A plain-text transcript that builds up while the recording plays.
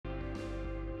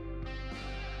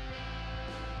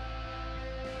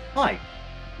Hi,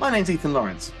 my name's Ethan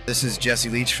Lawrence. This is Jesse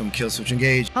Leach from Killswitch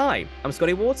Engage. Hi, I'm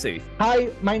Scotty Wartooth. Hi,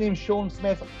 my name's Sean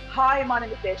Smith. Hi, my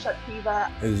name is Beatrice Kiva.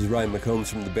 This is Ryan McCombs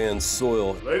from the band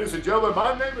Soil. Ladies and gentlemen,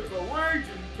 my name is the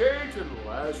Raging Cajun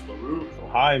Lash LaRue.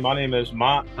 Hi, my name is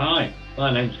Matt. Hi,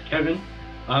 my name's Kevin.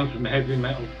 I'm from Heavy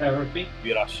Metal Therapy.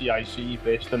 We're a CIC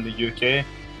based in the UK.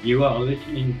 You are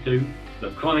listening to the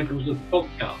Chronicles of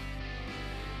Podcast.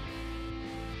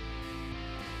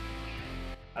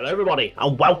 Hello, everybody,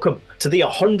 and welcome to the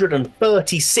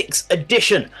 136th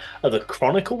edition of the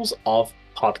Chronicles of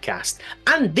Podcast.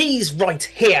 And these right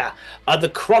here are the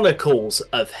Chronicles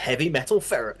of Heavy Metal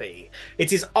Therapy.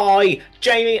 It is I,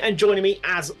 Jamie, and joining me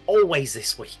as always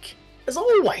this week, as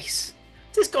always,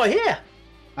 this guy here.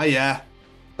 Oh yeah,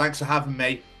 thanks for having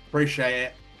me. Appreciate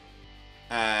it.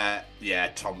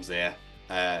 Yeah, Tom's here.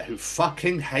 Who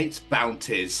fucking hates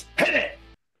bounties? Hit it!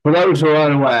 For those who are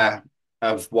unaware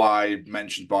of why I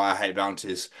mentioned why I hate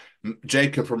bounties,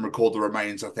 Jacob from Record the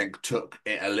Remains, I think, took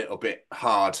it a little bit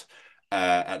hard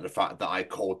at the fact that I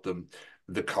called them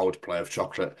the Coldplay of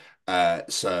chocolate.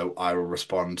 So I will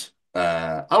respond.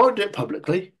 I won't do it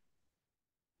publicly.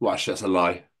 Well, actually, that's a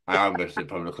lie. I am going to do it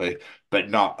publicly, but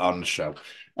not on the show.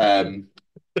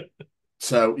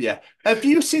 So, yeah. Have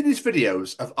you seen these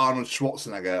videos of Arnold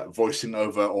Schwarzenegger voicing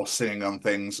over or singing on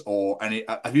things or any?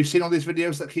 Have you seen all these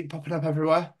videos that keep popping up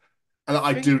everywhere? And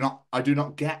I do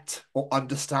not get or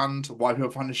understand why people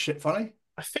find this shit funny.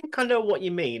 I think I know what you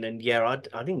mean, and yeah,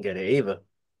 I didn't get it either.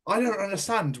 I don't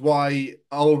understand why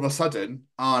all of a sudden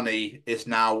Arnie is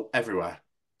now everywhere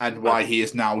and why he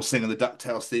is now singing the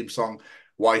DuckTales theme song,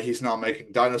 why he's now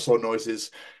making dinosaur noises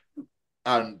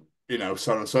and, you know,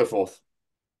 so on and so forth.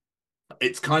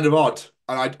 It's kind of odd,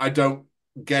 and I don't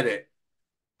get it.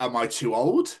 Am I too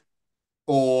old?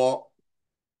 Or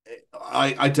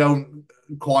I don't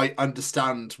quite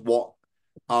understand what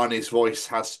Arnie's voice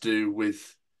has to do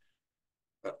with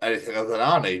anything other than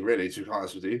Arnie, really, to be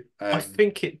honest with you. I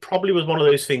think it probably was one of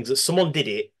those things that someone did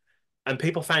it and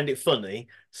people found it funny.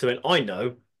 So when I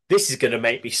know this is going to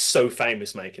make me so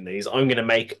famous making these, I'm going to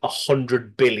make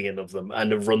 100 billion of them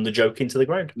and run the joke into the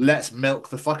ground. Let's milk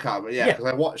the fuck out of it. Yeah, because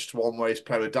I watched one where he's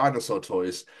playing with dinosaur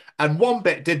toys, and one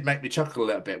bit did make me chuckle a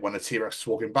little bit when a T-Rex was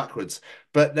walking backwards.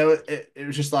 But no, it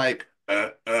was just like,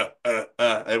 it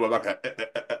went back,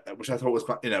 which I thought was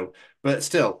quite, you know, but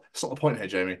still, it's not the point here,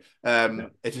 Jamie.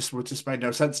 It just made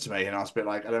no sense to me, and I was a bit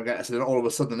like, I don't get it. So then all of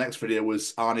a sudden, the next video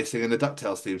was Arnie singing the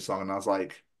DuckTales theme song, and I was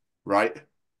like, right,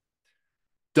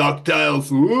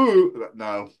 DuckTales, woo!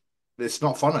 No, it's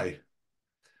not funny.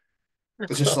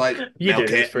 It's just like milk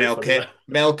it.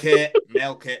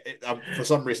 For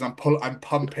some reason, I'm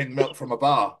pumping milk from a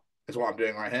bar. Is what I'm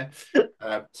doing right here.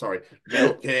 Sorry,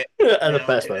 milk it. And the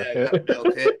best way.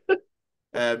 Milk it.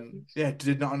 Yeah,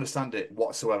 did not understand it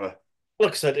whatsoever.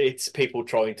 Like I said, it's people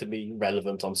trying to be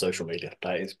relevant on social media.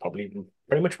 That is probably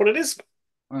pretty much what it is.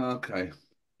 Okay.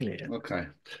 Yeah. Okay.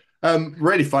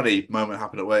 Really funny moment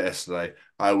happened at work yesterday.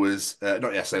 I was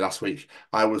not yesterday, last week.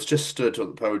 I was just stood at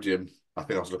the podium. I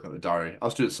think I was looking at the diary. I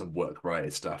was doing some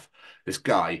work-related stuff. This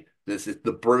guy,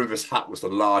 the brim of his hat was the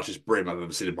largest brim I've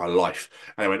ever seen in my life,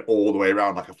 and it went all the way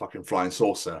around like a fucking flying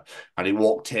saucer. And he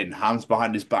walked in, hands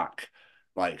behind his back,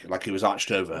 like he was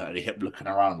arched over, and he kept looking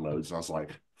around loads. And I was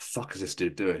like, "Fuck is this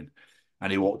dude doing?"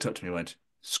 And he walked up to me and went,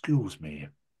 "Excuse me."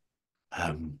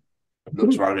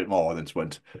 Looked around a bit more, and then just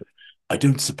went, "I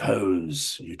don't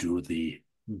suppose you do the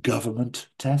government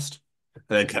test?" And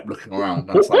then kept looking around.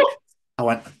 And I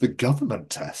went, "The government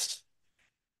test?"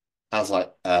 I was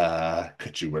like,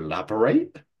 could you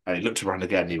elaborate? And he looked around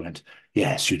again and he went,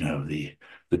 "Yes, you know, the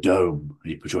dome.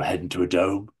 You put your head into a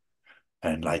dome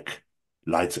and like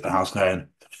lights." And I was going,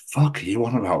 "The fuck are you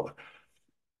on about?"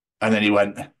 And then he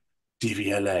went,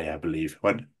 "DVLA, I believe." I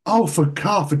went, "Oh, for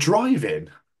driving?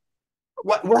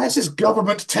 Where's this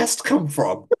government test come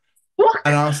from?" What?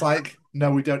 And I was like,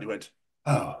 "No, we don't." He went,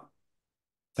 "Oh,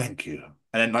 thank you."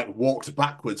 And then like walked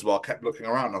backwards while I kept looking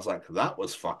around. I was like, that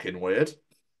was fucking weird.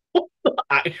 What the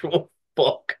actual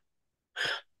fuck?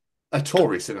 A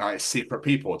Tory sitting like secret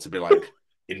people to be like,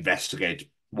 investigate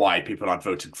why people aren't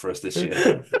voting for us this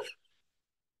year.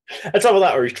 On top of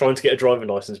that, or he's trying to get a driving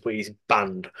license, but he's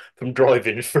banned from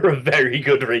driving for a very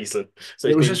good reason. So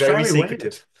it was been just very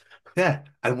secretive. Weird. Yeah,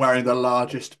 and wearing the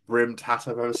largest brimmed hat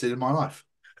I've ever seen in my life.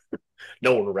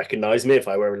 No one will recognise me if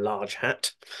I wear a large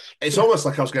hat. It's almost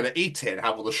like I was going to eat it and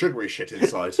have all the sugary shit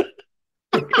inside. Do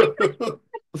you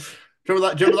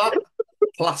remember that?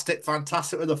 Plastic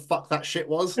Fantastic, where the fuck that shit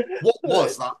was? What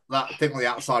was that thing on the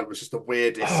outside was just the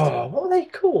weirdest. Oh, what are they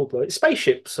called? Like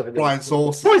spaceships? Flying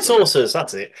saucers. Flying saucers,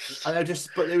 that's it. And they were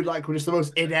just the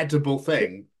most inedible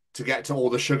thing to get to all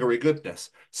the sugary goodness.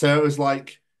 So it was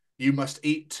like you must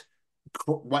eat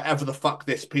whatever the fuck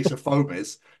this piece of foam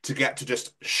is to get to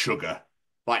just sugar,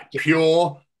 like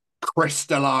pure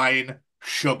crystalline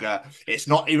sugar. It's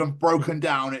not even broken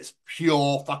down. It's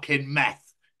pure fucking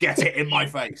meth. Get it in my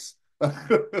face. But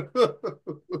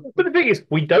the thing is,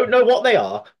 we don't know what they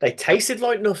are. They tasted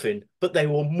like nothing, but they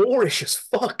were Moorish as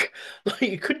fuck. Like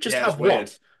you could just have one.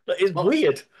 Like, it's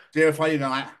weird. Do you ever find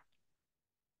like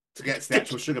to get to the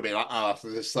actual sugar being like,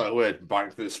 this is so weird,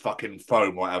 biting through this fucking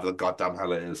foam, whatever the goddamn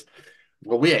hell it is.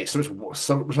 Well, we ate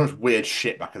so much weird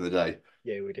shit back in the day.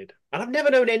 Yeah, we did. And I've never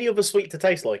known any other sweet to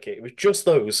taste like it. It was just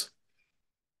those.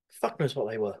 Fuck knows what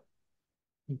they were.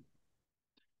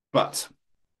 But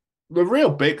the real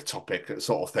big topic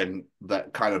sort of thing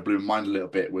that kind of blew my mind a little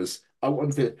bit was, I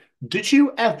wonder, did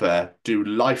you ever do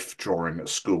life drawing at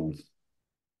school?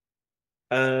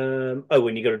 When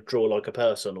you got to draw like a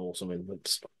person or something.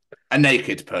 A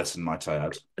naked person, might I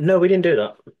add. No, we didn't do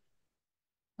that.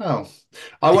 Oh,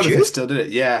 I wonder if they still did it.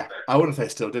 Yeah, I wonder if they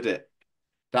still did it.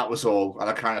 That was all, and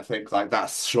I kind of think like that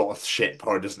sort of shit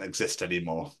probably doesn't exist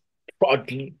anymore.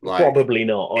 Probably not.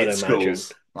 I In don't schools,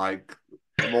 imagine. like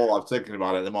the more I'm thinking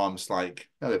about it, the more I'm just like,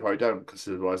 no, they probably don't, because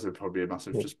otherwise they'd probably be a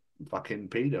massive just fucking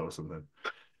pedo or something.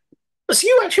 So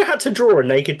you actually had to draw a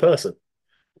naked person?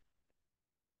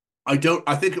 I don't.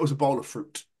 I think it was a bowl of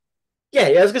fruit. Yeah,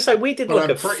 I was gonna say we did But like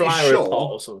I'm a pretty flower sure-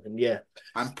 pot or something. Yeah.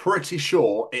 I'm pretty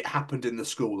sure it happened in the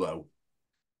school though.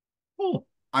 Oh.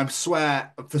 I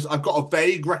swear, because I've got a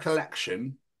vague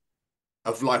recollection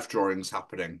of life drawings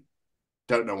happening.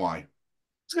 Don't know why.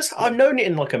 I've known it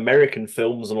in like American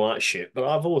films and all that shit, but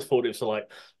I've always thought it was for like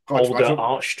older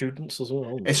art students as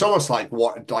well. It's almost like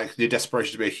like the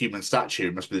desperation to be a human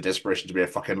statue must be the desperation to be a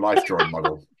fucking life drawing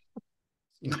model.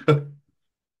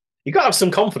 You gotta have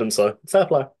some confidence though. Fair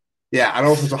play. Yeah, and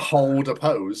also to hold a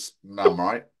pose. No, I'm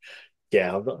right.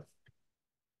 Yeah, I've got.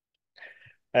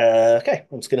 Okay,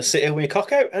 I'm just gonna sit here with my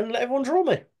cock out and let everyone draw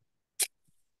me.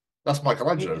 That's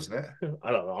Michelangelo, isn't it?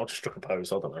 I don't know. I'll just struck a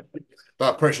pose. I don't know.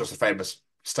 But I'm pretty sure it's a famous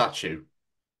statue.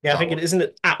 Yeah, I think it isn't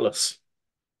it Atlas.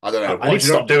 I don't know. I need to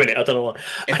stop doing it. I don't know why.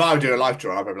 If I would do a life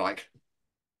drawing, I'd be like,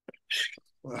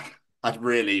 I'd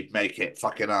really make it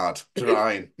fucking hard. Do you know what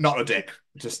I mean? Not a dick,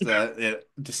 just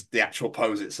the actual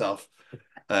pose itself.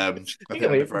 I think we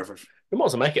might as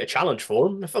well make it a challenge for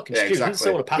them. The fucking students exactly.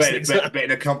 don't want to pass the exam. But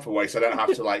in a comfort way, so I don't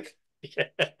have to like.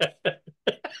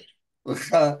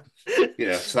 So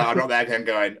I'm not there again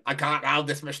going, I can't hold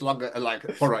this much longer, and like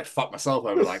probably like fuck myself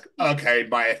over like, okay,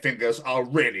 my fingers are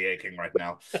really aching right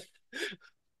now.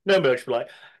 No, but like,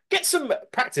 get some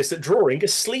practice at drawing a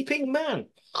sleeping man.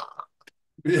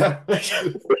 Yeah.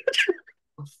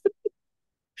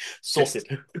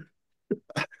 Sorted.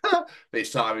 They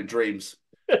start having dreams.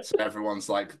 So everyone's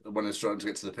like, when they're trying to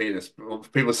get to the penis,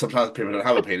 sometimes people don't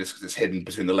have a penis because it's hidden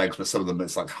between the legs, but some of them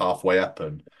it's like halfway up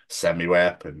and semi-way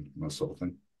up and that sort of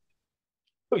thing.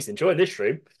 Oh, he's enjoying this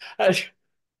dream.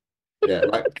 Yeah,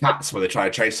 like cats where they try to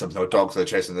chase something, or dogs where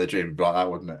they're chasing their dream, like that,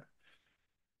 wouldn't it?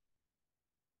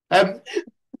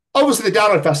 Obviously the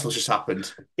download festival just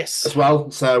happened. Yes. As well.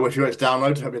 So if you went to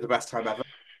download, I hope you had the best time ever.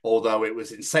 Although it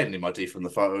was insanely muddy from the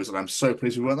photos, and I'm so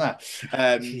pleased we weren't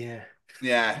there.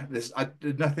 Yeah, there's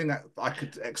nothing that I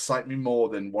could excite me more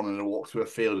than wanting to walk through a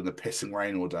field in the pissing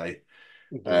rain all day.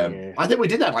 I think we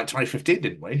did that in like 2015,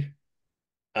 didn't we?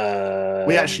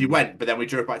 We actually went, but then we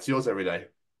drove back to yours every day.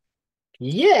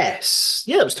 Yes.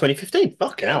 Yeah, it was 2015.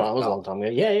 Fucking hell, that was a long time ago.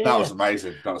 Yeah. That was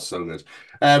amazing. That was so good.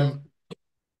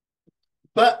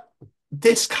 But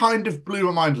this kind of blew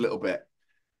my mind a little bit.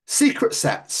 Secret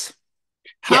sets.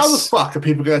 How the fuck are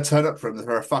people going to turn up for them if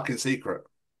they're a fucking secret?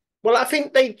 Well, I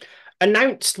think they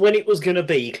announced when it was going to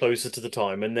be closer to the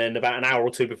time, and then about an hour or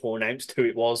two before announced who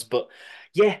it was. But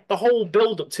yeah, the whole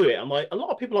build up to it, I'm like, a lot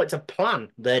of people like to plan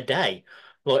their day,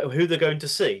 like who they're going to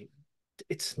see.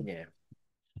 It's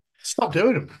Stop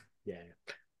doing them. Yeah,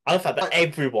 I love the fact that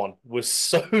everyone was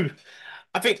so.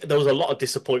 I think there was a lot of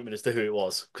disappointment as to who it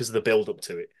was because of the build up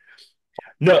to it.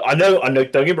 No, I know.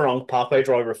 Don't get me wrong. Parkway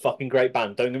Drive are a fucking great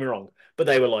band. Don't get me wrong. But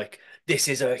they were like, this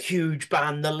is a huge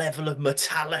band, the level of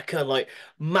Metallica, like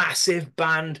massive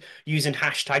band using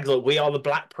hashtags like We Are the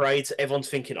Black Parades. Everyone's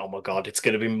thinking, oh my God, it's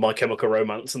going to be My Chemical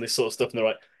Romance and this sort of stuff. And they're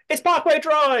like, it's Parkway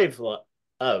Drive. Like,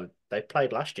 oh, they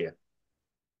played last year.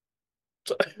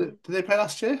 Did they play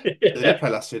last year? They did play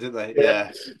last year, didn't they?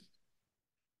 Yeah.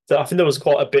 So I think there was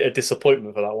quite a bit of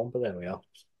disappointment for that one, but there we are.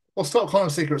 Well, stop calling them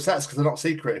secret sets because they're not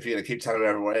secret if you're going to keep telling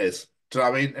everyone it is. Do you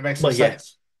know what I mean? It makes no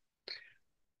sense.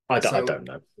 I don't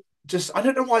know. I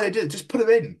don't know why they did it. Just put them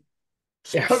in.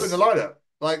 Put them in the lineup.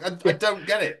 Like, I don't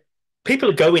get it. People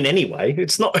are going anyway.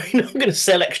 It's not you're not going to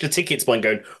sell extra tickets by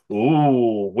going,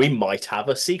 "Ooh, we might have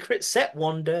a secret set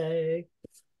one day."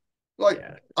 Like,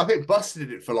 Yeah. I think Busted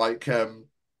did it for like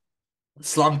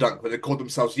Slam Dunk, when they called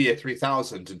themselves Year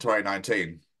 3000 in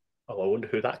 2019. Oh, I wonder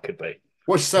who that could be.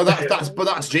 Which so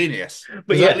that's genius. But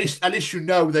Because yeah, at least you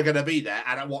know they're going to be there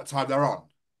and at what time they're on.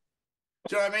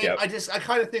 Do you know what I mean? yeah. I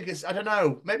kind of think it's, I don't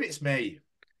know, maybe it's me.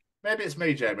 Maybe it's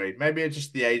me, Jamie. Maybe it's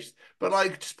just the age. But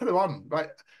like, just put them on.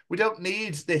 Like, we don't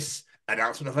need this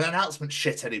announcement of an announcement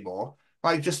shit anymore.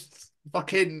 Like, just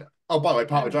fucking. Oh, by the way,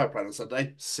 Part of Drive playing on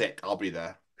Sunday. Sick. I'll be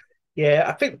there. Yeah,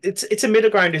 I think it's a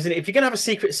middle ground, isn't it? If you're gonna have a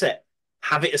secret set,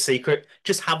 have it a secret.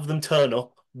 Just have them turn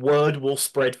up. Word will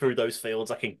spread through those fields.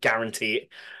 I can guarantee it.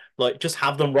 Like, just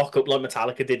have them rock up like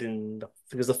Metallica did in, I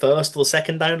think it was the first or the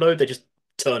second download. They just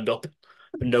turned up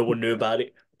and no one knew about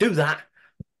it. Do that.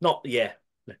 Not, yeah,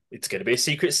 it's going to be a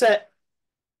secret set,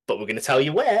 but we're going to tell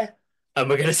you where and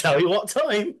we're going to tell you what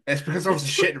time. It's because they're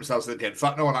obviously shitting themselves thinking,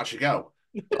 fuck, no one actually go.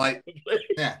 Like,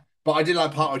 yeah. But I did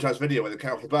like Part of Drive's video when they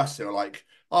came off the bus. They were like,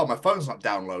 oh, my phone's not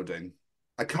downloading.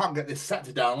 I can't get this set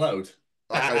to download.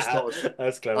 Like, I just thought it was,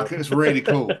 That's clever. like, it was really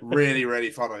cool. Really,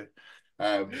 really funny.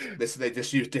 They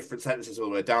just used different sentences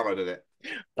when they downloaded it.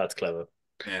 That's clever.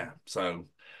 Yeah. So,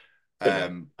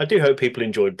 I do hope people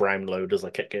enjoyed Brown Load as I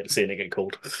kept seeing it get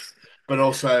called. but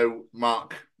also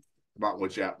Mark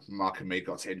and me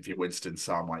got to interview Winston,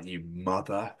 so I'm like, you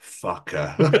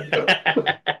motherfucker.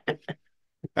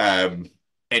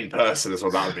 In person as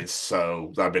well,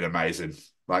 that'd have been amazing.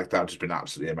 Like, that'd just been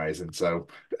absolutely amazing. So,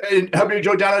 hope you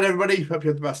enjoyed download, everybody. Hope you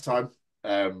had the best time.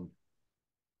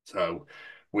 So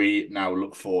we now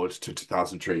look forward to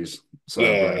 2000 Trees. So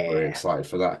we're excited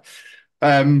for that.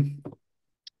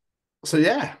 So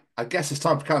yeah, I guess it's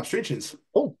time for Callum's Treachings.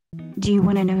 Oh, do you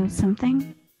want to know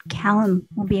something? Callum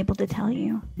will be able to tell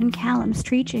you in Callum's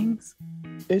Treachings.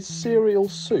 Is cereal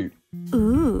soup?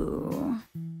 Ooh.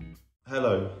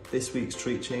 Hello, this week's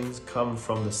Treachings come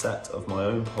from the set of my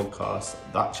own podcast,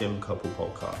 That Gym Couple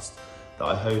Podcast, that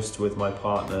I host with my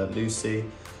partner Lucy,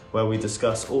 where we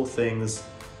discuss all things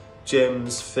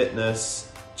gyms,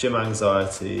 fitness, gym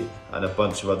anxiety, and a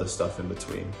bunch of other stuff in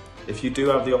between. If you do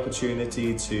have the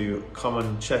opportunity to come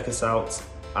and check us out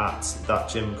at That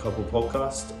Gym Couple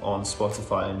Podcast on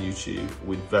Spotify and YouTube,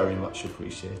 we'd very much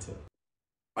appreciate it.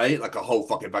 I ate like a whole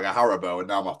fucking bag of Haribo and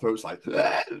now my throat's like...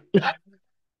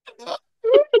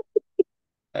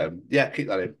 yeah, keep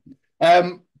that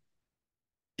in.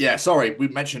 Yeah, sorry, we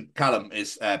mentioned Callum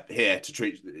is here to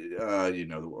treat. You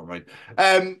know what I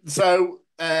mean. So,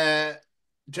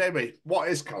 Jamie, what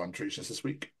is Callum treating us this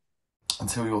week?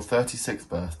 Until your 36th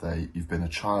birthday, you've been a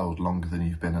child longer than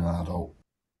you've been an adult.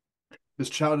 Was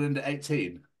child into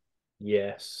 18?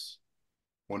 Yes.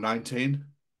 Or 19?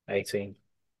 18.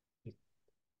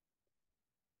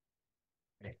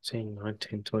 18,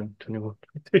 19, 20, 21,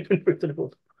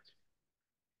 24.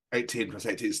 18 plus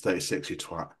 18 is 36, you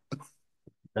twat.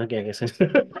 Okay, I guess.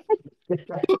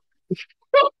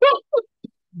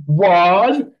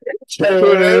 1,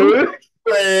 2,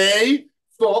 3,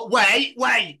 4.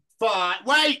 Wait, 5.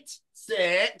 Wait,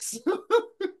 6.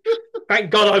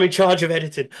 Thank God I'm in charge of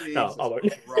editing. Jesus no, I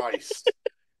won't. Christ.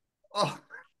 Oh.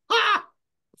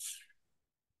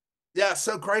 Yeah, it's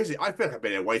so crazy. I feel like I've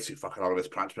been here way too fucking long on this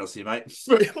plan, to be honest with you,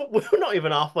 mate. We're not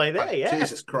even halfway there yet.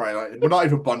 Jesus Christ. Like, we're not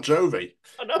even Bon Jovi.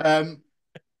 I know.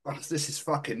 This is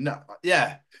fucking nuts.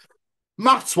 Yeah.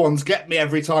 Maths ones get me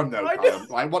every time, though, Callum.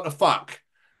 Like, what the fuck?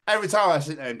 Every time I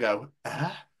sit there and go,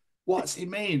 what's he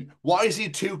mean? Why is he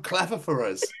too clever for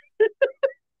us?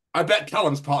 I bet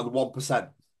Callum's part of the 1%.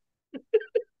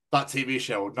 That TV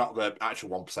show, not the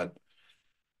actual 1%.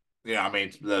 You know what I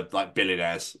mean? The, like,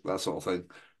 billionaires, that sort of thing.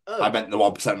 I meant the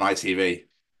 1% on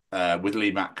ITV with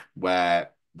Lee Mack,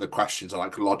 where the questions are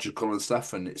like logical and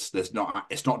stuff, and it's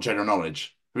not general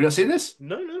knowledge. Have you not seen this?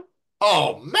 No.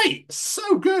 Oh, mate,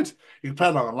 so good. You can play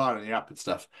along online on the app and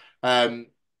stuff. And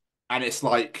it's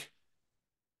like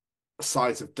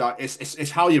size of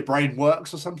it's how your brain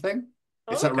works or something.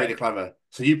 It's like really clever.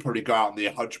 So you probably go out on the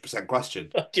 100%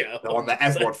 question, Yeah, the one that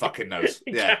everyone fucking knows.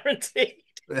 Yeah, guaranteed.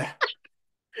 Yeah.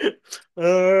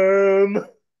 1,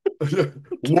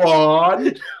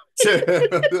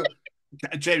 2.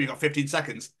 Jamie, you got 15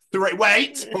 seconds. 3.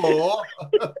 Wait. 4.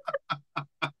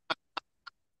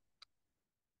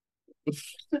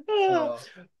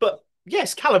 But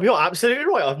yes, Callum, you're absolutely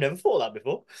right. I've never thought that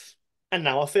before. And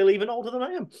now I feel even older than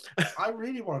I am. I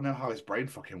really want to know how his brain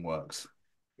fucking works.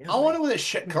 Yeah, I wonder where this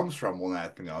shit comes from more than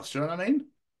anything else. Do you know what I mean? Do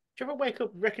you ever wake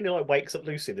up, reckon he like wakes up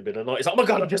Lucy in the middle of the night? It's like, oh my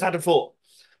God, I just had a thought.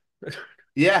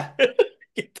 Yeah.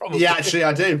 Probably. Yeah, actually,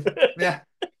 I do. Yeah.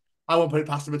 I won't put it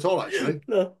past him at all, actually.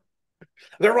 No. I'm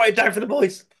going to write it down for the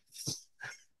boys.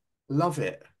 Love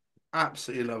it.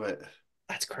 Absolutely love it.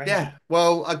 That's crazy. Yeah.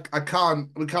 Well, we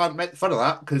can't make fun of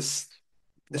that because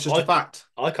it's just a fact.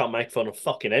 I can't make fun of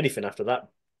fucking anything after that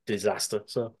disaster.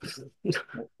 So,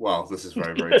 well, this is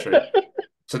very, very true.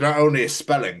 So not only is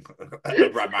spelling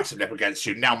massively up against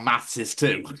you, now maths is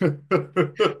too.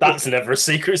 That's never a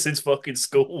secret since fucking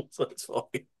school. So it's fine.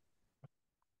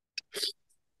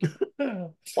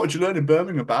 What did you learn in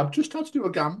Birmingham, Bab? Just how to do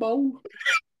a gambol.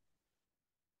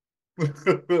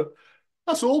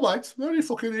 That's all, mate. I don't really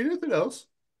fucking need anything else.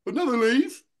 But never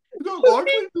leave. I don't like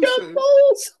it.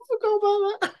 Gambols. I forgot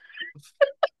about that.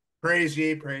 Praise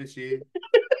ye, praise ye.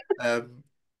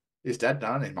 He's dead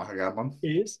now, isn't he, Michael Gambon?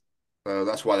 He is. So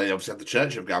that's why they obviously have the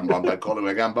Church of Gambon. They call him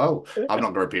a Gambo. I'm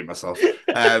not going to repeat myself.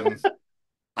 I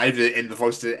did it in the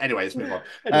voice. Anyway, let's move on.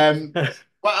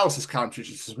 What else is Callum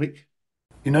Treachings this week?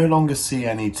 You no longer see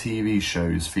any TV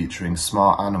shows featuring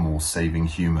smart animals saving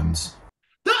humans.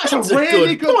 That's a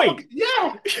really good point.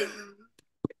 Yeah.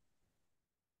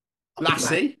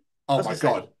 Lassie. Oh my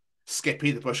God.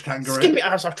 Skippy the bush kangaroo. Skippy.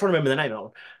 I was trying to remember the name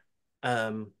of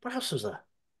that one. What else was there?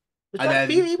 Was that a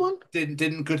beauty one?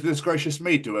 Didn't goodness gracious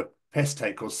me do a piss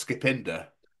take called Skipinder?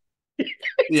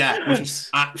 Yeah, which is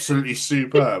absolutely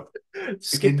superb.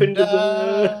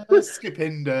 Skipinder.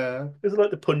 Skipinder. Is it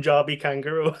like the Punjabi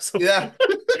kangaroo or something? Yeah.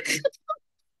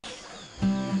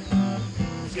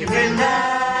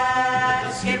 Skipinder,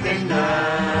 Skipinder,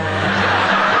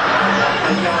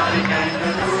 Punjabi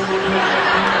kangaroo.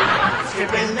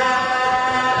 Skipinder,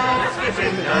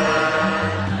 Skipinder.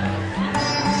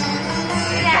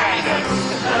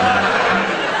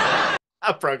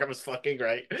 That program was fucking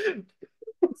great.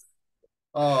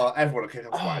 Oh, everyone will kick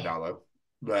up right now, though.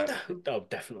 But, oh,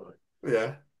 definitely.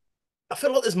 Yeah. I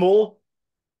feel like there's more.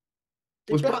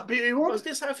 Was Black Beauty one? Was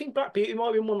this? I think Black Beauty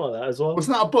might be one like that as well.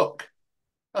 Wasn't that a book?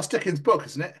 That's Dickens' book,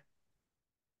 isn't it?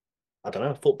 I don't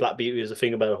know. I thought Black Beauty was a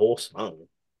thing about a horse. I don't know.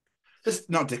 It's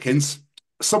not Dickens.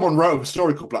 Someone wrote a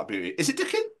story called Black Beauty. Is it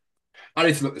Dickens? I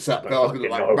need to look this up. I was going to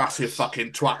look like massive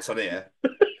fucking twats on here.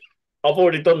 I've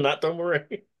already done that. Don't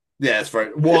worry. Yeah, it's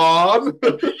very one.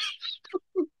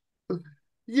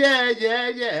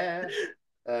 Yeah.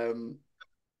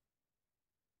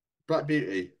 Black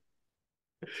Beauty.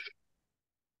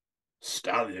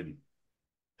 Stallion.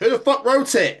 Who the fuck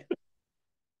wrote it?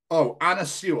 Oh, Anna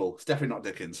Sewell. It's definitely not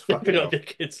Dickens. Definitely not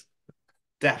Dickens.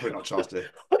 Definitely not Charles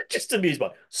Dickens. I'm just amused by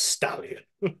Stallion.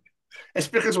 It's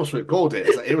because what's we called it.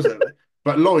 It was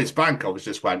but Lloyd's Bank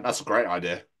obviously just went, that's a great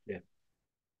idea. Yeah.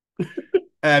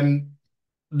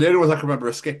 The only ones I can remember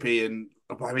are Skippy and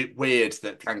I mean, weird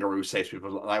that kangaroo saves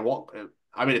people. Like what?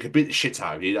 I mean, it could beat the shit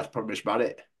out of you. That's pretty much about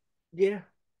it. Yeah.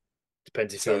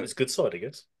 Depends if it's good side, I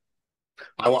guess.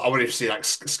 I wanted to see like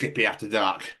Skippy after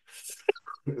dark.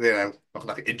 You know,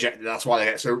 like injected. That's why they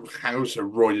get so kangaroos so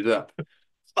roided up.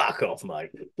 Fuck off,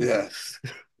 mate. Yeah.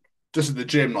 Just in the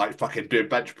gym, like fucking doing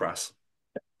bench press.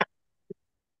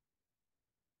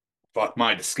 Fuck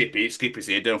mine, Skippy's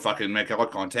here. Don't fucking make eye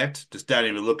contact. Just don't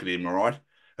even look at him, all right?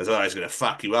 Otherwise, he's gonna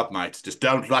fuck you up, mate. Just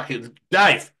don't fucking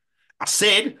Dave. I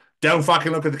said, don't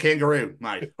fucking look at the kangaroo,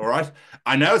 mate. All right?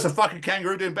 I know it's a fucking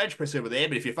kangaroo doing bench press over there,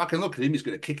 but if you fucking look at him, he's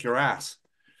gonna kick your ass.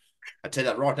 I tell you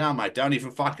that right now, mate. Don't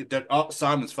even fucking. Oh,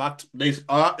 Simon's fucked.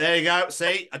 Oh, there you go.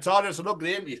 See, I told you to look at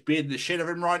him. He's beating the shit of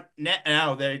him right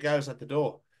now. There he goes at the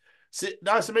door.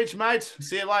 Nice to meet you, mate.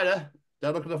 See you later.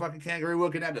 Don't look at the fucking kangaroo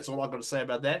working out. That's all I've got to say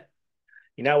about that.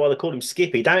 You know why they call him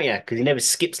Skippy, don't you? Because he never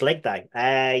skips leg day.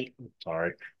 Hey,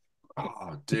 sorry.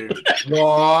 Oh, dude.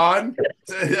 One.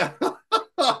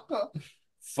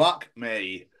 Fuck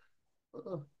me.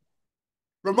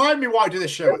 Remind me why I do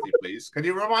this show with you, please. Can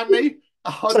you remind me?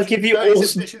 I'll give you all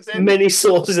many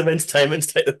sources of entertainment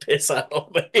to take the piss out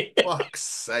of me. Fuck's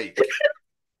sake.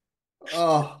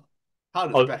 Oh, how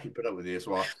does Becky put up with you as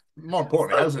well? More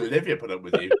importantly, how does Olivia put up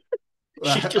with you?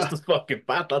 She's just as fucking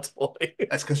bad, that's why.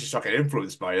 That's because she's fucking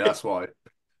influenced by you, that's why.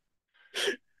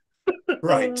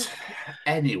 Right.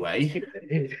 Anyway.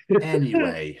 Yeah,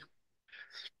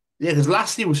 because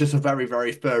Lassie was just a very,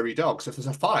 very furry dog. So if there's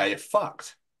a fire, you're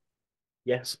fucked.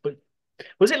 Yes, but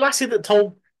was it Lassie that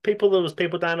told people there was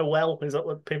people down a well? Is that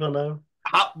what people know?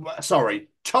 Sorry,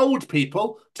 told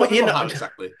people? Told people how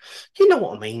exactly? You know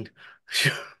what I mean.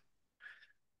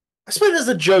 I suppose there's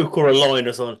a joke or a line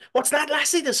or something. What's that,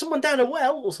 Lassie? There's someone down a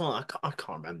well or something. I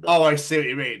can't remember. Oh, I see what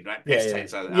you mean. Like piss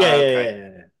takes out.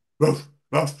 Yeah. Ruff.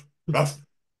 My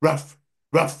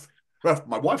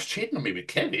wife's cheating on me with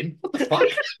Kevin. What the fuck?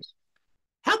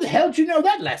 How the hell do you know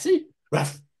that, Lassie?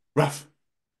 Ruff.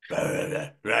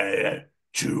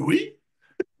 Chewy?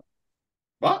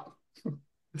 What?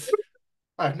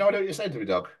 I have no idea what you're saying to me,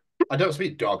 dog. I don't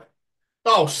speak dog.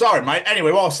 Oh, sorry, mate.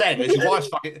 Anyway, what I was saying is your wife's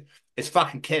fucking, it's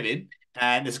fucking Kevin,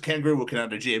 and there's a kangaroo walking out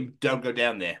of the gym. Don't go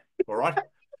down there, all right?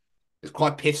 He's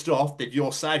quite pissed off that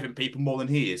you're saving people more than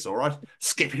he is, all right?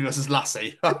 Skippy versus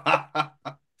Lassie.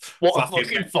 What a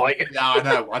fucking fight. Yeah, I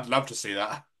know. I'd love to see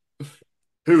that.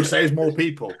 Who saves more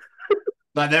people?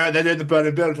 Like they're doing the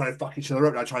burning building, trying to fuck each other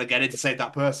up, like trying to get in to save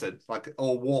that person. Like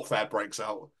all warfare breaks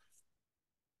out.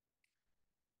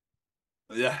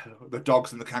 Yeah, the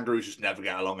dogs and the kangaroos just never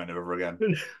get along ever again.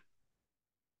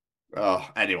 Oh,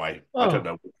 anyway, I don't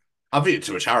know. I've eaten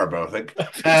too much Haribo, I think.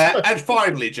 And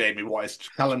finally, Jamie, what is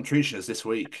Callum treating us this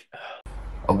week?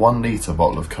 A 1 litre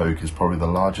bottle of Coke is probably the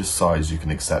largest size you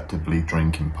can acceptably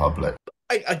drink in public.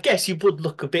 I guess you would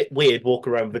look a bit weird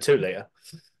walking around with a 2 litre.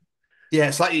 Yeah,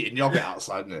 it's like eating yogurt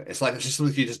outside, isn't it? It's like it's just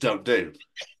something you just don't do.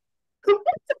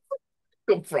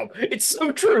 Come from? It's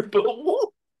so true, but what?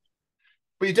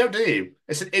 But you don't, do you?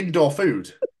 It's an indoor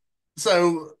food.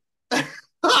 So,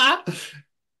 I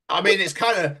mean, it's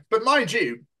kind of... But mind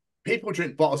you, people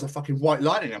drink bottles of fucking White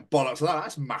Lightning and bollocks like that.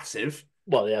 That's massive.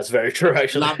 Well, yeah, that's very true,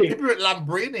 actually. People drink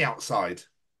Lambrini outside.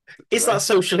 Is that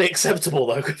socially acceptable,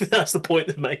 though? That's the point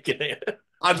of making it.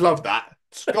 I'd love that.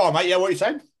 Go on, mate. Yeah, what are you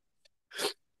saying?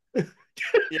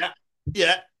 Yeah.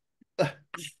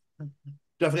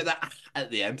 Don't forget that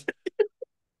at the end.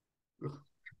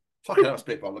 Fucking hell,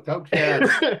 spit bottle of Coke. Yeah,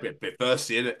 a bit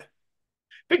thirsty, isn't it?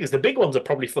 Because the big ones are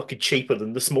probably fucking cheaper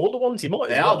than the smaller ones. You might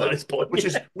They are, at this point.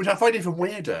 Which I find even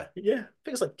weirder. Yeah, I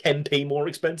think it's like 10p more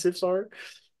expensive, sorry.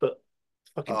 But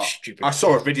fucking stupid. I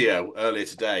saw a video earlier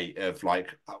today of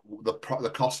like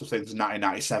the cost of things in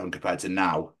 1997 compared to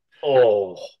now.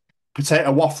 Oh.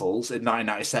 Potato waffles in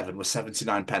 1997 was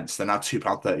 79 pence. They're now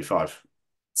 £2.35.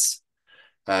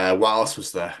 What else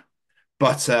was there?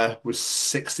 Butter was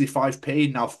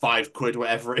 65p, now £5,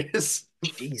 whatever it is.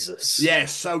 Jesus. Yeah,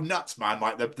 it's so nuts, man.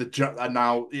 Like and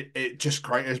now it just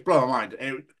it's blowing my mind.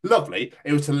 Lovely.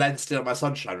 It was to Len Steal My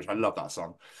Sunshine, which I love that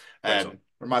song.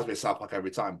 Reminds me of South Park every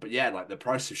time. But yeah, like the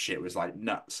price of shit was like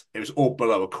nuts. It was all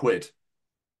below £1.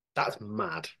 That's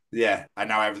mad. Yeah, and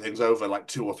now everything's over like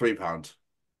 £2 or £3.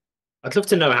 I'd love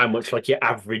to know how much like your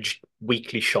average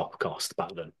weekly shop cost back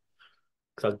then.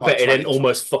 Because I bet it ain't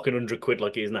almost fucking £100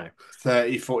 like it is now.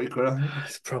 30, 40 quid, I think.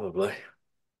 It's probably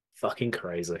fucking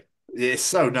crazy. It's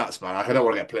so nuts, man. Like, I don't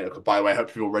want to get political. By the way, I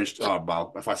hope people register. Oh,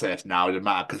 well, if I say it now, it doesn't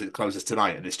matter because it closes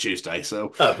tonight and it's Tuesday.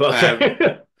 So, hopefully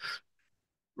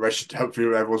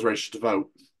everyone's registered to vote.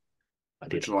 I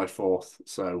did. July 4th.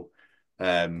 So,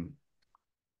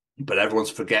 but everyone's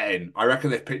forgetting. I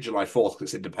reckon they've picked July 4th because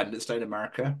it's Independence Day in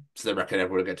America. So they reckon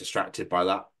everyone will get distracted by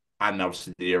that. And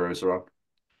obviously the Euros are on.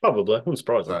 Probably. I'm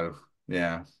surprised. So,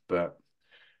 yeah. But,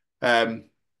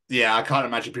 yeah, I can't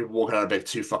imagine people walking around a big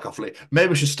 2 fuck off litre. Maybe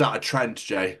we should start a trend,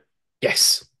 Jay.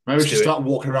 Yes. Maybe we should start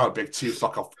walking around with big 2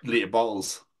 fuck off litre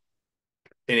bottles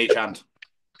in each hand.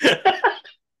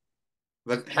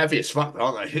 They're heavy as fuck,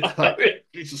 aren't they? Like,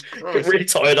 Jesus Christ. Really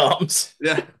tired arms.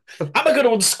 Yeah. How am I going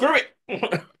to unscrew it?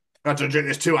 I have to drink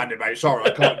this 2-handed, mate. Sorry, I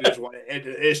can't do this one.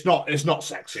 It's not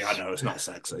sexy. I know it's not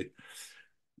sexy.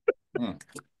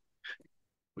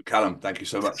 But Callum, thank you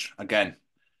so much again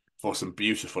for some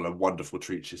beautiful and wonderful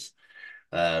treats.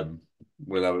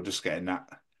 We love just getting that.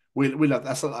 We love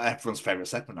that's like everyone's favourite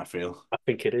segment, I feel. I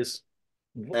think it is.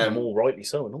 More rightly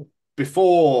so and all.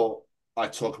 Before I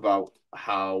talk about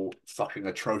how fucking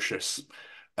atrocious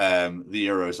the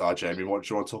Euros are, Jamie, what do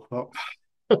you want to talk about?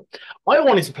 I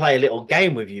wanted to play a little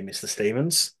game with you, Mr.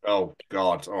 Stevens. Oh,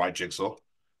 God. All right, Jigsaw.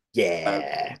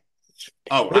 Yeah.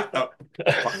 I'm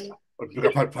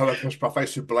going to push my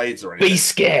face with blades or anything. Be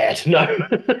scared. No.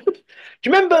 Do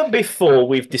you remember before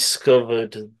we've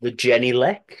discovered the Jenny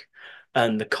Leck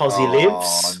and the Cosy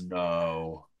Lives? Oh,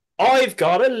 no. I've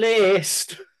got a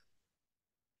list.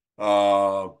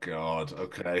 Oh, God.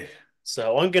 Okay.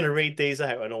 So I'm going to read these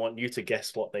out and I want you to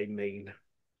guess what they mean.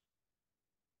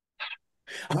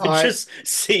 I'll just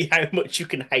see how much you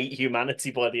can hate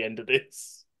humanity by the end of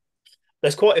this.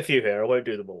 There's quite a few here. I won't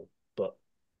do them all. But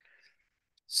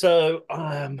so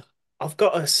I've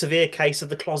got a severe case of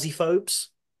the closyphobes.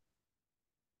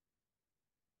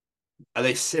 Are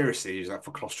they seriously using that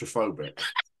for claustrophobic?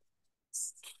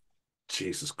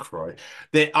 Jesus Christ.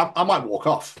 I might walk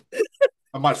off.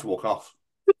 I might just walk off.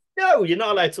 No, you're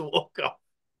not allowed to walk off.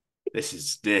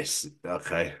 This.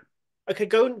 Okay. Okay,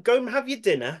 go and have your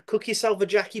dinner. Cook yourself a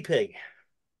Jackie P.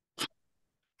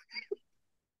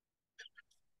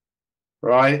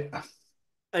 Right.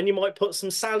 And you might put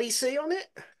some Sally C on it.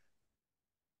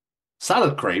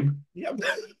 Salad cream? Yep.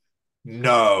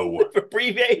 No.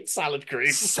 Abbreviated salad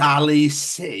cream. Sally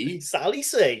C? Sally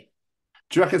C.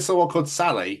 Do you reckon someone called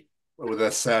Sally with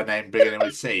a surname beginning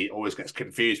with C always gets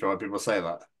confused when people say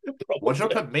that. What do you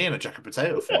put me in a jacket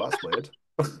potato for? That's weird.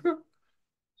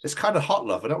 It's kind of hot,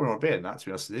 love. I don't want to be in that, to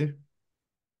be honest with you.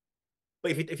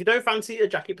 But if you don't fancy a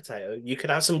jacket potato, you could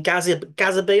have some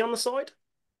Gaza bee on the side.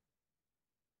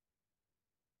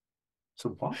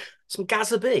 Some what? Some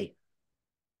Gaza bee.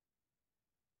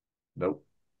 Nope.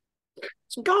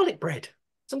 Some garlic bread.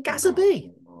 Some Gaza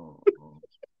bee.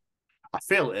 I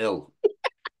feel ill.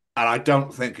 And I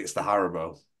don't think it's the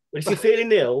Haribo. But if you're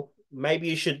feeling ill, maybe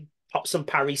you should pop some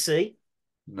Paris C.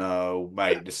 No,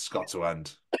 mate, this has got to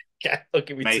end. Okay, I'll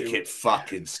give you Make two. it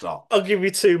fucking stop. I'll give you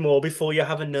two more before you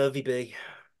have a nervy bee.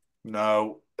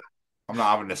 No, I'm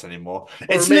not having this anymore.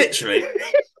 It's literally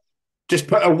just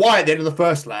put a Y at the end of the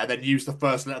first letter, then use the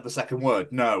first letter of the second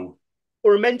word. No.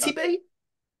 Or a Menty bee?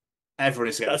 Everyone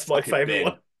is getting That's my favourite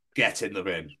one. Get in the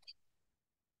bin.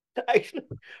 Actually,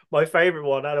 my favourite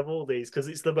one out of all these, because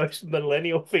it's the most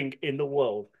millennial thing in the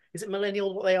world. Is it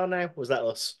millennial what they are now? Was that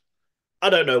us? I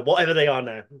don't know. Whatever they are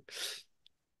now.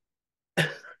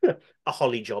 A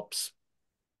holly jobs.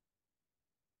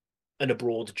 An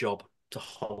abroad job. It's a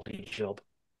holly job.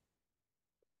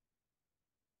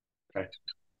 Okay.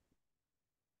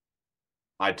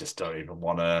 I just don't even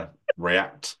want to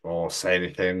react or say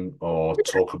anything or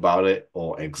talk about it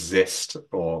or exist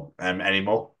or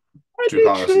anymore. I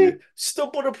literally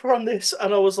stumbled upon this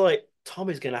and I was like, Tom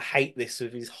is going to hate this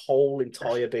with his whole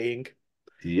entire being.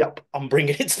 Yep. I'm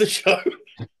bringing it to the show.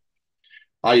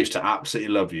 I used to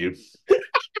absolutely love you.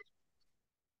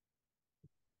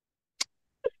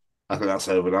 I think that's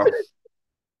over now.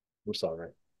 I'm sorry.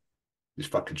 You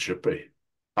fucking should be.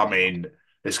 I mean,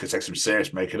 this could take some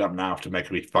serious making up now after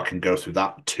making me fucking go through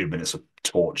that 2 minutes of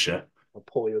torture. I'll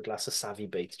pour you a glass of Savvy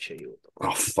B to cheer you up.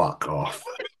 Oh, fuck off.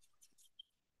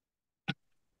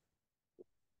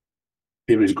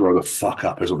 People need to grow the fuck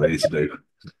up is what they need to do.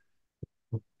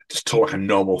 Just talk like a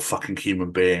normal fucking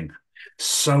human being.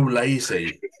 So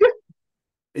lazy.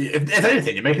 If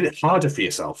anything, you're making it harder for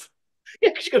yourself. Yeah,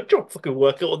 because you're going to try and fucking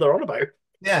work out what they're on about.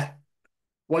 Yeah.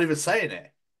 What even saying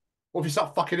it? What if you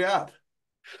start fucking it up?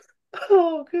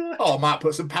 Oh, God. Oh, I might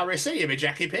put some Paris C in my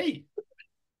Jackie P.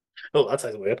 Oh, that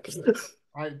sounds weird.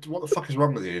 What the fuck is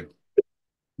wrong with you?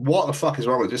 What the fuck is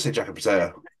wrong with you? Just say Jackie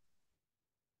Potato.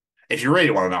 If you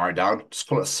really want to narrow it down, just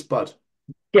call it Spud.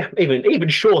 Yeah, even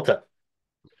shorter.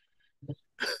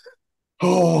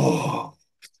 Oh,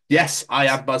 yes, I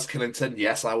am Buzz Killington.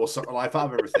 Yes, I will suck the life out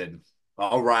of everything.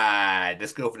 All right,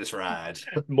 let's go for this ride.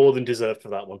 More than deserved for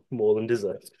that one. More than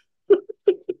deserved.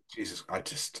 Jesus, I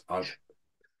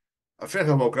feel like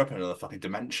I woke up in another fucking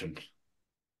dimension.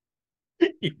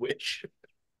 You wish.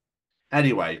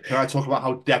 Anyway, can I talk about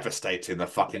how devastating the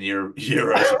fucking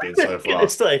Euros have been so far?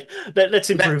 Let's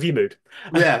improve your mood.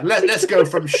 Yeah, let's go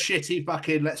from shitty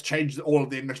fucking, let's change all of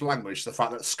the English language to the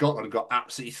fact that Scotland got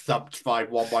absolutely thumped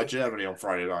 5-1 by Germany on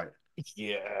Friday night.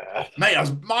 Yeah. Mate,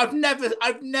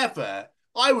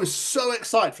 I was so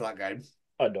excited for that game.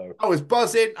 I know. I was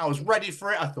buzzing. I was ready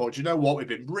for it. I thought, you know what? We've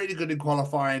been really good in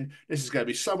qualifying. This is going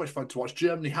to be so much fun to watch.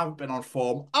 Germany haven't been on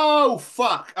form. Oh,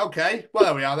 fuck. Okay. Well,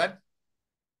 there we are then.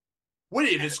 We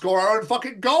didn't even score our own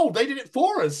fucking goal. They did it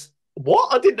for us.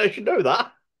 What? I didn't actually know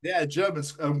that. Yeah,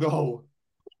 German's own goal.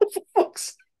 What the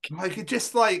fuck's... Like, it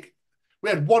just like, we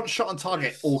had one shot on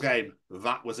target all game.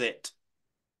 That was it.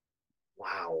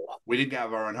 Wow. We didn't get out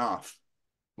of our own half.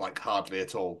 Like, hardly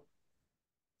at all.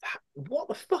 What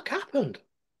the fuck happened?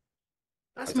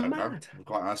 That's mad.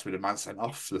 Quite nice. We had a man sent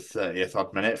off for the 30th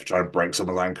odd minute for trying to break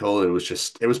someone's ankle. It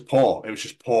was poor. It was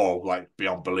just poor, like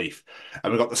beyond belief.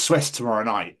 And we got the Swiss tomorrow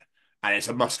night, and it's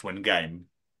a must-win game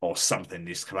or something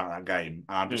needs to come out of that game.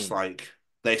 And I'm just like,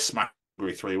 they smacked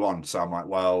 3-1. So I'm like,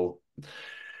 well,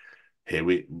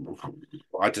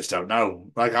 I just don't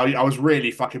know. Like, I was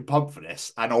really fucking pumped for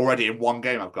this, and already in one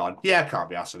game I've gone, yeah, I can't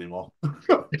be asked anymore.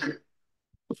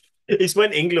 It's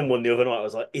when England won the other night. I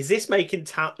was like, is this making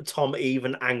Tom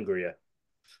even angrier?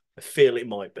 I feel it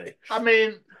might be. I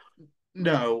mean,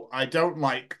 no, I don't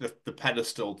like the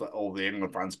pedestal that all the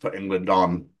England fans put England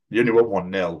on. You only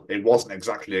won 1-0. It wasn't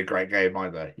exactly a great game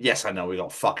either. Yes, I know we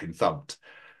got fucking thumped.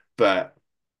 But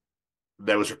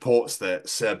there was reports that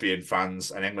Serbian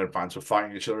fans and England fans were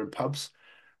fighting each other in pubs,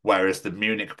 whereas the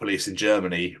Munich police in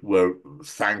Germany were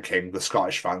thanking the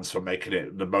Scottish fans for making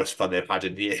it the most fun they've had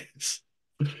in years.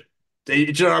 Do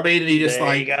you know what I mean? And you just there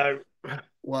like, you go.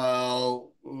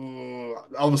 Well,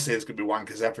 obviously there's going to be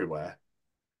wankers everywhere.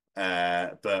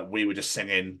 But we were just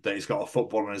singing that he's got a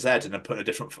football on his head and then putting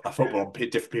a football on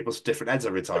different people's different heads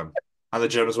every time. And the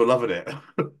Germans were loving it.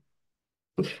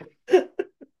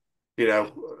 You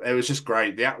know, it was just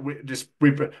great. Yeah, as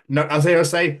I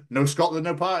say, no Scotland,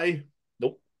 no party.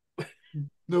 Nope.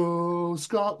 No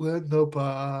Scotland, no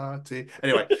party.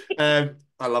 Anyway,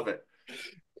 I love it.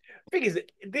 Thing is,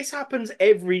 this happens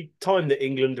every time that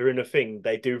England are in a thing.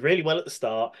 They do really well at the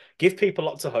start, give people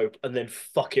lots of hope, and then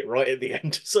fuck it right at the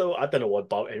end. So I don't know why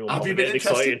anyone Have you bothered been getting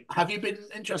interested? excited. Have you been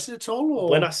interested at all?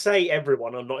 Or When I say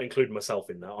everyone, I'm not including myself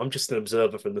in that. I'm just an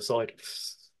observer from the side.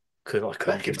 Because I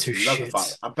can't give two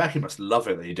shits. Becky must love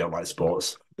it that you don't like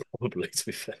sports. Probably, to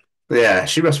be fair. Yeah,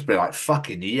 she must be like,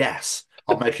 fucking yes.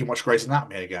 I'll make you watch Grey's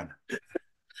Anatomy again.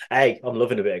 Hey, I'm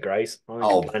loving a bit of Grace.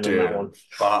 Oh, dude.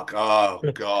 Fuck. Oh,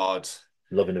 God.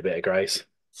 Loving a bit of Grace.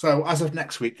 So, as of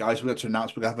next week, guys, we're going to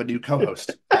announce we're going to have a new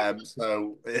co-host. And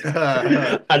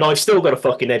I've still got to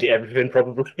fucking edit everything,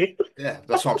 probably. Yeah,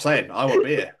 that's what I'm saying. I won't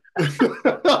be here. I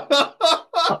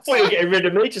thought you were getting rid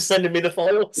of me, just sending me the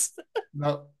files.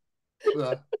 No.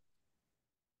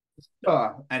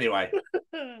 Anyway,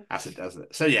 as it does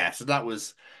it. So that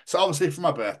was obviously for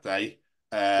my birthday,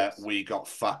 we got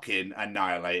fucking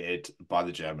annihilated by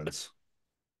the Germans.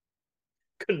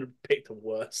 Couldn't have picked the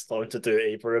worst time to do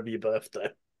it either of your birthday.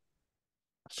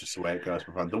 That's just the way it goes,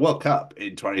 my friend. The World Cup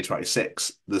in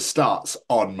 2026, the starts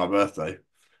on my birthday.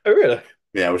 Oh, really?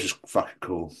 Yeah, which is fucking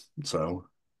cool. So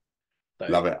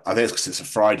love it. I think it's because it's a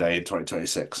Friday in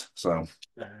 2026. So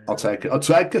I'll take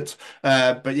it.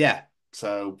 But yeah,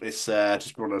 so it's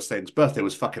just one of those things. Birthday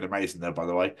was fucking amazing though, by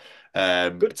the way.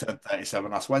 Good. Turned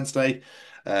 37 last Wednesday.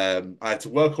 I had to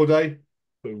work all day.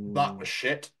 Ooh. That was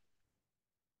shit.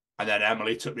 And then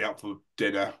Emily took me out for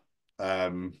dinner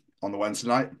on the Wednesday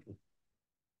night.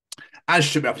 And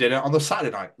she took me out for dinner on the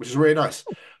Saturday night, which is really nice.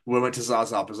 We went to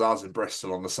Zaza Bazaars in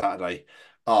Bristol on the Saturday.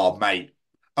 Oh, mate.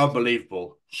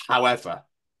 Unbelievable. However,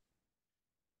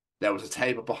 there was a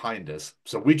table behind us.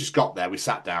 So we just got there. We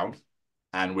sat down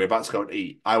and we were about to go and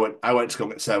eat. I went to go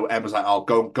get, so Emma was like, "Oh,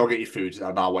 go get your food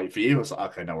and I'll wait for you." I was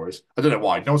like, "Okay, no worries." I don't know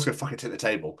why. No one's going to fucking take the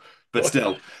table. But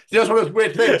still, you know, it's one of those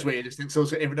weird things where you just think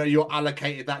someone's even though you're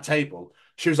allocated that table.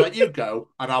 She was like, "You go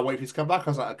and I'll wait for you to come back."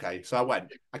 I was like, "Okay." So I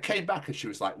went. I came back and she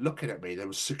was like looking at me. There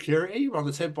was security on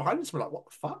the table behind us. We're like, "What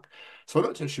the fuck?" So I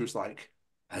looked at her. She was like,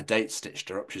 "Her date stitched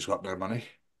her up. She's got no money."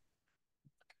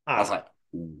 I was like,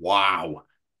 "Wow."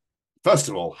 First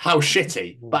of all, how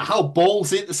shitty, but how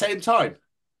ballsy at the same time.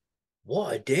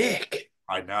 What a dick.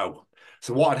 I know.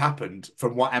 So what had happened,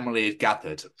 from what Emily had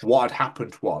gathered, what had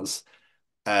happened was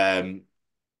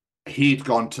he'd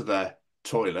gone to the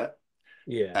toilet.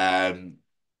 Yeah.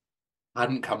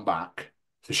 Hadn't come back.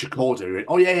 So she called her. Went,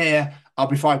 "Oh, yeah. I'll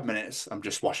be 5 minutes. I'm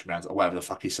just washing my hands," or whatever the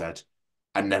fuck he said.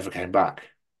 And never came back.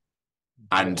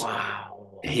 And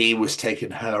he was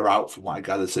taking her out, from what I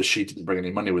gathered, so she didn't bring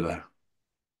any money with her.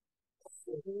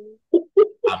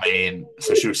 I mean,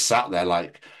 so she was sat there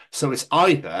like, so it's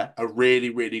either a really,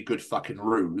 really good fucking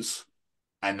ruse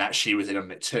and that she was in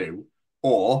on it too,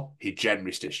 or he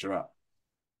generally stitched her up.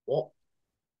 What?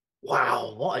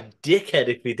 Wow, what a dickhead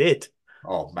if he did.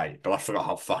 Oh, mate, but I forgot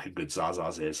how fucking good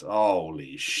Zaza's is.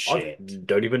 Holy shit. I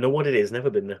don't even know what it is. Never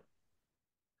been there.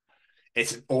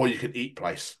 It's an all-you-can-eat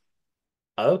place.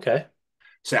 Oh, okay.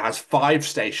 So it has 5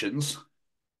 stations.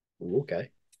 Ooh,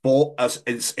 okay. 4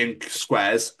 in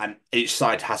squares, and each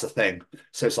side has a thing.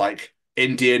 So it's like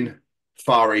Indian,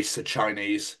 Far East, so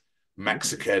Chinese,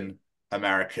 Mexican,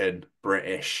 American,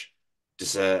 British,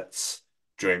 desserts,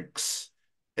 drinks.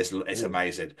 It's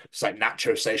amazing. It's like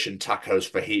nacho station, tacos,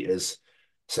 fajitas.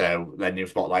 So then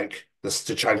you've got like the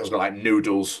China's got like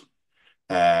noodles,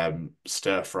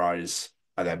 stir fries,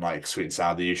 and then like sweet and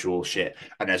sour, the usual shit.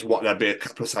 And there'll be a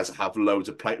couple of sides that have loads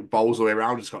of bowls all the way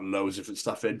around. It's got loads of different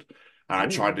stuff in. And I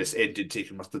tried this Indian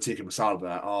tikka masala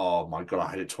there. Oh my God, I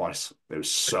had it twice. It was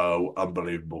so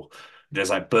unbelievable. There's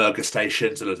like burger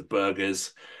stations, and there's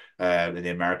burgers, in the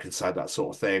American side, that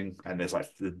sort of thing. And there's like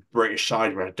the British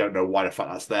side where I don't know why the fuck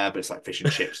that's there, but it's like fish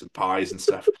and chips and pies and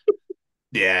stuff.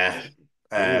 Yeah.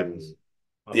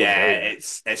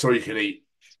 It's all you can eat.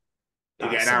 You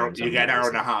get an hour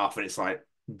and a half, and it's like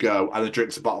go, and the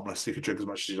drinks are bottomless. You can drink as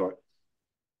much as you like.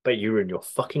 Bet you were in your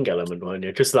fucking element, weren't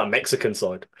you? Just that Mexican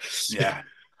side. Yeah.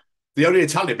 The only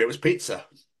Italian bit was pizza.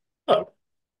 Oh.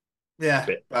 Yeah.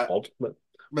 Bit odd, but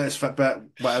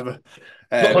whatever.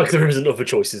 Not like there isn't other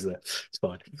choices there. It's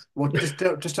fine. Well, just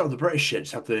don't have the British shit.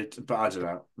 Just have but I don't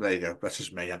know. There you go. That's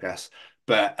just me, I guess.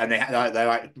 But and they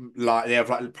have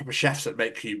like proper chefs that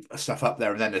make you stuff up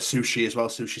there, and then there's sushi as well,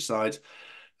 sushi side.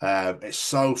 It's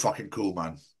so fucking cool,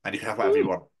 man. And you can have whatever you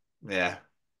want. Yeah.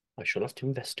 I shall have to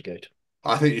investigate.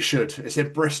 I think you should. It's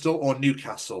in Bristol or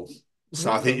Newcastle.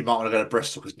 So I think you might want to go to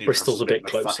Bristol because Bristol's a bit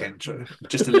closer.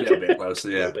 Just a little bit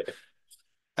closer,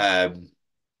 yeah.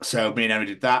 So me and Emily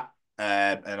did that.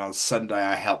 And on Sunday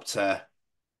I helped her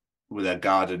with her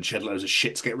garden. She had loads of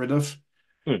shit to get rid of.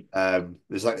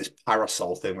 There's like this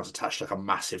parasol thing that's attached to like a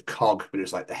massive cog, but it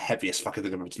was like the heaviest fucking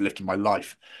thing I've ever lifted in my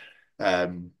life.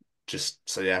 Just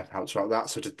so yeah, helps about that.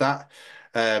 So I did that.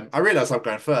 I realised I'm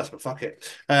going first, but fuck it.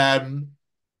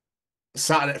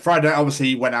 Friday night,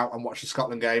 obviously went out and watched the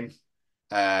Scotland game.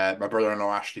 My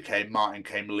brother-in-law Ashley came, Martin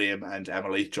came, Liam and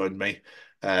Emily joined me.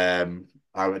 I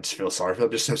would just feel sorry for them.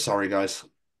 I'm just so sorry, guys.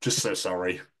 Just so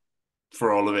sorry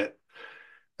for all of it.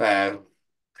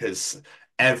 Because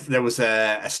there was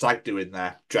a stag do in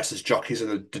there, dressed as jockeys,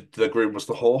 and the groom was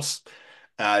the horse.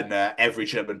 And every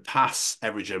German pass,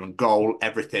 every German goal,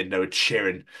 everything, they were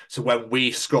cheering. So when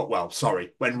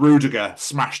when Rudiger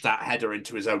smashed that header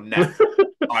into his own net,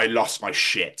 I lost my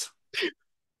shit.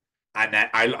 And then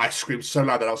I screamed so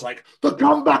loud that I was like, the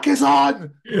comeback is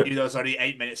on! Even though there's only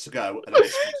 8 minutes to go. And then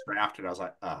it screamed straight after, and I was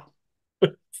like, oh.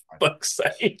 Fuck's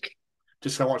sake.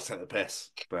 Just I want to take the piss.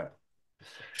 But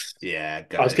yeah,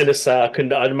 I was going to say,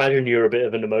 I'd imagine you were a bit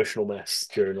of an emotional mess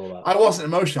during all that. I wasn't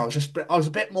emotional. I was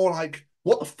a bit more like,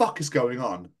 what the fuck is going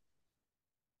on?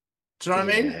 Do you know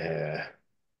what I mean? Yeah.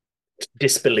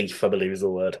 Disbelief, I believe, is the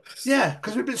word. Yeah,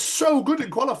 because we've been so good in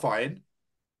qualifying.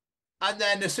 And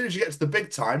then as soon as you get to the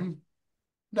big time,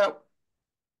 no.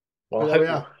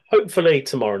 Well, hopefully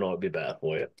tomorrow night will be better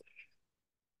for you.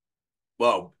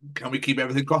 Well, can we keep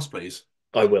everything crossed, please?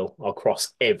 I will. I'll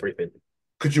cross everything.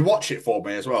 Could you watch it for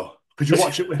me as well? Could you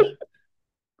watch it with...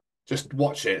 Just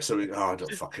watch it so I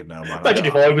don't fucking know, man. Imagine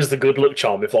if I was the good luck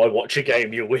charm, if I watch a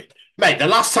game, you win. Mate, the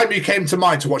last time you came to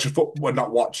mind to watch a football, well,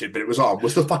 not watch it, but it was on,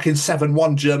 was the fucking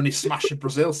 7-1 Germany smashing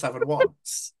Brazil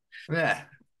 7-1. Yeah.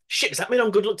 Shit, does that mean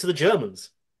I'm good luck to the Germans?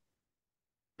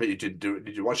 But you didn't do it.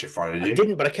 Did you watch it Friday? I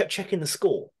didn't, but I kept checking the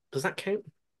score. Does that count?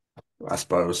 I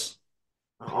suppose.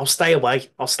 I'll stay away.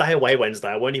 I'll stay away Wednesday.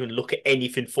 I won't even look at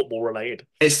anything football related.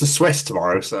 It's the Swiss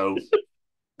tomorrow, so...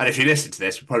 And if you listen to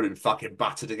this, we've probably been fucking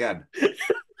battered again.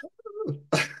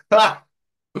 But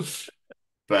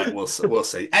we'll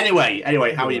see. Anyway,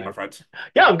 how are you, my friend?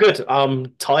 Yeah, I'm good.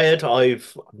 I'm tired.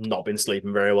 I've not been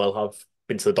sleeping very well. I've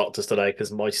been to the doctors today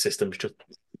because my system's just...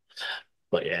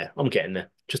 But yeah, I'm getting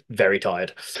there. Just very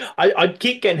tired. I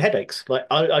keep getting headaches. Like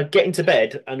I get into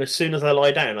bed, and as soon as I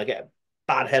lie down, I get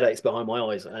bad headaches behind my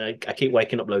eyes, and I keep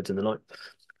waking up loads in the night.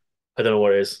 I don't know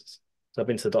what it is. So I've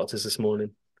been to the doctors this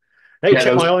morning. He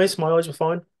checked my eyes. My eyes were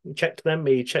fine. He checked them.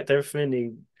 He checked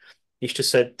everything. He's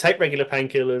just said, take regular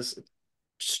painkillers.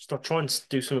 Just try and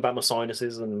do something about my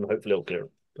sinuses, and hopefully it'll clear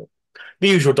them. The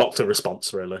usual doctor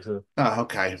response, really. So. Oh,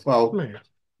 okay. Well,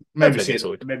 maybe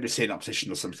see an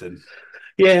optician or something.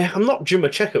 Yeah, I'm not due my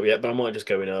checkup yet, but I might just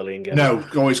go in early and get. No,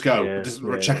 always go. Yeah,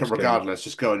 check up regardless.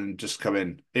 Just go and just come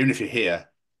in. Even if you're here,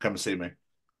 come and see me.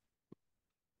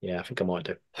 Yeah, I think I might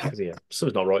do. Yeah,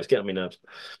 something's not right. It's getting on my nerves.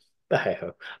 But hey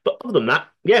ho. But other than that,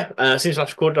 yeah, since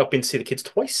last recorded, I've been to see the kids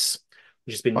twice,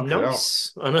 which has been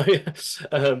nice. I know.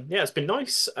 Yeah, it's been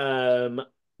nice.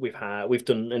 We've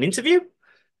done an interview.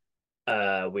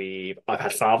 I've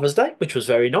had Father's Day, which was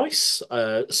very nice.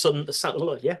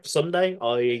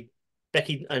 Sunday,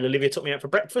 Becky and Olivia took me out for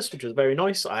breakfast, which was very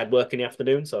nice. I had work in the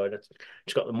afternoon, so I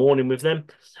just got the morning with them.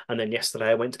 And then yesterday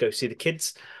I went to go see the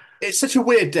kids. It's such a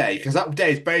weird day because that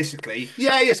day is basically,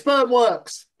 yeah, your sperm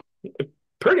works.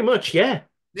 Pretty much, yeah.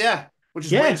 Yeah, which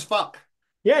is weird as fuck.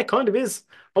 Yeah, it kind of is.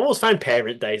 I've always found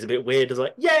parent days a bit weird. It's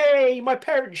like, yay, my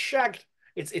parents shagged.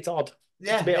 It's odd.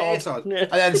 Yeah, it's a bit odd. It's odd. Yeah.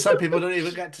 And then some people don't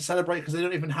even get to celebrate because they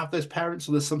don't even have those parents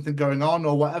or there's something going on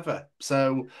or whatever.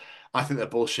 So I think they're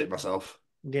bullshit myself.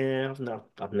 Yeah,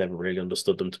 I've never really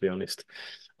understood them, to be honest.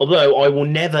 Although I will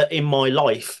never in my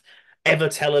life ever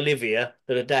tell Olivia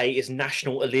that a day is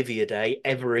National Olivia Day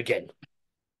ever again.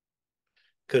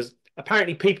 Because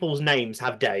apparently people's names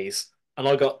have days.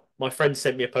 And my friend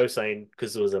sent me a post saying,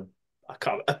 because there was a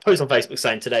post on Facebook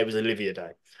saying today was Olivia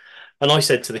Day. And I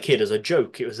said to the kid as a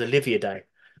joke, it was Olivia Day.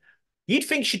 You'd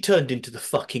think she turned into the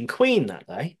fucking queen that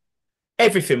day.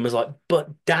 Everything was like, but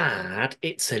Dad,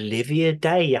 it's Olivia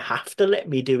Day. You have to let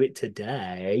me do it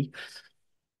today.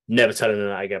 Never telling her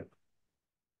that again.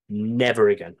 Never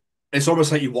again. It's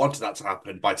almost like you wanted that to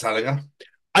happen by telling her.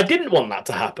 I didn't want that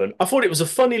to happen. I thought it was a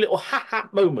funny little ha-ha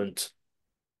moment.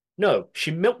 No,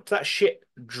 she milked that shit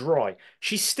dry.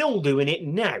 She's still doing it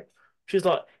now. She's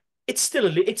like, it's still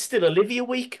Olivia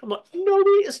week. I'm like, no,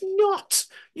 it's not.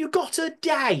 You got a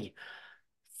day.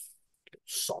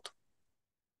 Sod.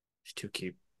 She's too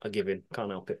cute. I give in.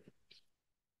 Can't help it.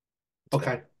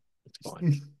 Okay. It's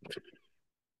fine.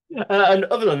 And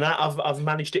other than that, I've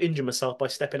managed to injure myself by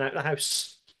stepping out of the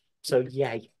house. So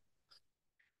yay.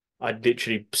 I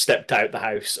literally stepped out the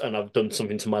house and I've done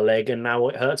something to my leg and now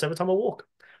it hurts every time I walk.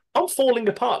 I'm falling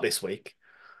apart this week.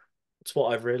 That's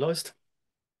what I've realised.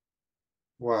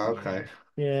 Wow, okay.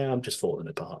 Yeah, I'm just falling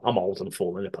apart. I'm old and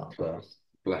falling apart. So,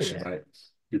 bless you, Yeah. mate.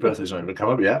 Your birthday's not even come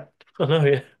up yet. I know,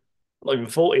 yeah. Not even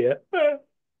 40 yet. Yeah.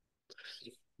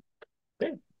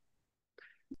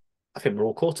 I think we're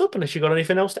all caught up unless you got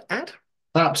anything else to add.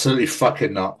 Absolutely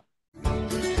fucking not.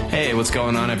 Hey, what's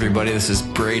going on, everybody? This is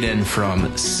Braden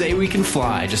from Say We Can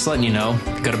Fly. Just letting you know,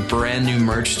 got a brand new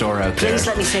merch store out there. Please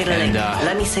let me say the link.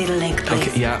 Let me say the link, please.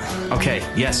 Okay, yeah. Okay.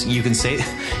 Yes, you can say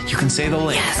the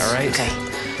link. Yes, all right. Okay.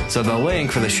 So the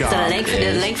link for the shop. So the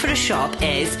link for the shop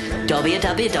is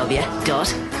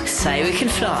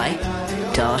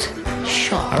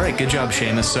www.saywecanfly.shop. All right, good job,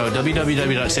 Seamus. So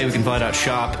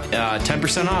www.saywecanfly.shop,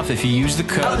 10% off if you use the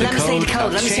code. Let me say the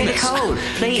code. Let me say the code,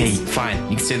 please. Okay,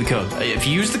 fine. You can say the code. If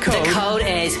you use the code. The code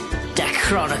is The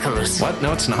Chronicles. What?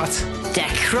 No, it's not. The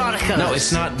Chronicles. No,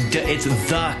 it's not. It's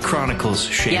The Chronicles,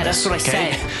 Seamus. Yeah, that's what I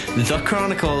said. The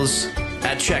Chronicles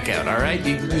at checkout, all right?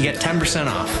 You get 10%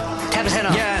 off. 10%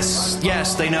 off?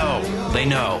 Yes, they know. They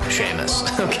know,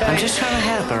 Seamus. Okay? I'm just trying to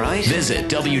help, all right? Visit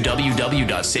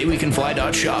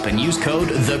www.saywecanfly.shop and use code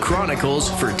The Chronicles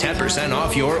for 10%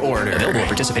 off your order. Available at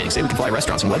participating Say We Can Fly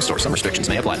restaurants and web stores. Some restrictions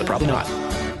may apply, but probably not.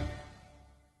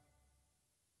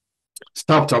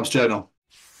 Stop, Tom's Journal.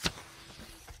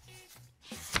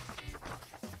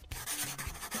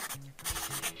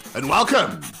 And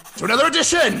welcome to another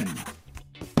edition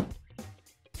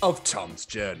of Tom's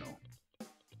Journal.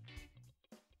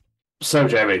 So,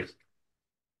 Jamie,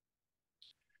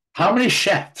 how many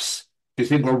chefs do you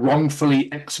think were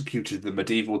wrongfully executed in the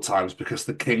medieval times because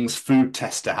the king's food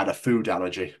tester had a food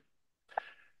allergy?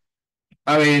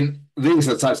 I mean, these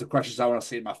are the types of questions I want to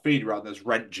see in my feed rather than those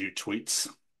rent due tweets.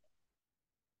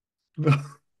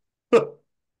 Oh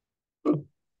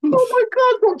my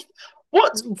God,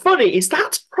 what's funny is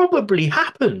that's probably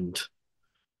happened.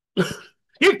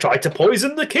 You tried to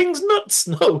poison the king's nuts.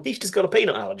 No, he's just got a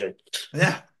peanut allergy.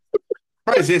 Yeah.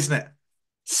 Crazy, isn't it?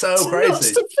 So It's crazy.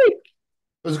 nuts to think.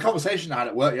 There was a conversation I had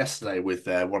at work yesterday with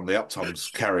one of the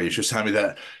Optoms, Kerry. She was telling me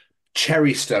that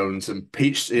cherry stones and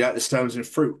peach the stones in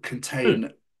fruit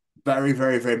contain very,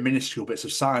 very, very minuscule bits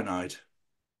of cyanide.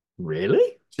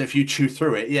 Really? So if you chew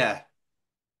through it, yeah.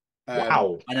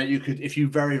 Wow. And then you could, if you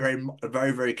very, very,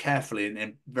 very, very carefully and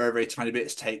in very, very tiny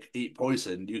bits eat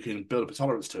poison, you can build up a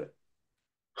tolerance to it.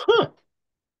 Huh.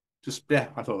 Just, yeah,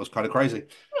 I thought it was kind of crazy.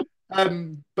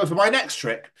 But for my next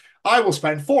trick, I will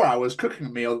spend 4 hours cooking a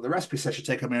meal that the recipe says should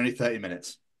take me only 30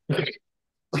 minutes.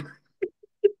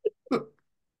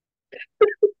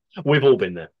 We've all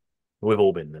been there. We've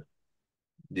all been there.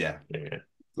 Yeah. Yeah.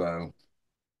 So,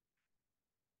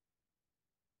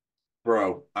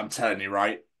 bro, I'm telling you,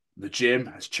 right? The gym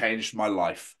has changed my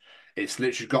life. It's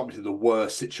literally got me to the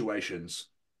worst situations.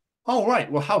 Oh,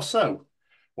 right. Well, how so?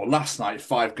 Well, last night,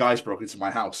 5 guys broke into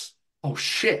my house. Oh,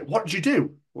 shit. What did you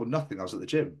do? Well, nothing. I was at the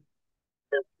gym.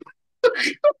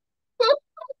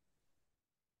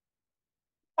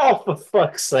 Oh, for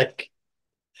fuck's sake.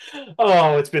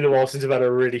 Oh, it's been a while since I've had a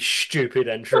really stupid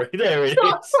entry. There it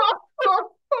is.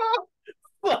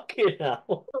 Fucking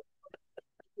hell.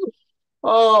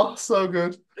 Oh, so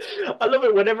good. I love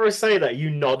it. Whenever I say that, you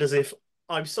nod as if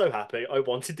I'm so happy. I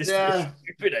wanted this to be a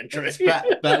stupid entry. It's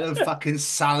better than fucking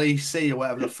Sally C or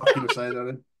whatever the fuck you were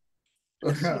saying.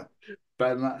 Better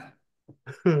than that.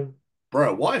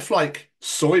 Bro, what if like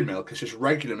soy milk is just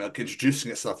regular milk introducing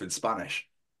itself in Spanish?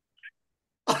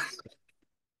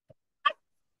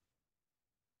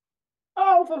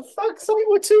 Oh, for fuck's sake,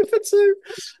 we're 2 for 2.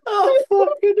 Oh,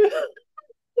 fucking hell.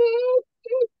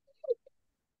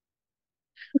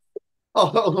 Oh,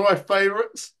 that was one of my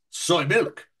favourites. Soy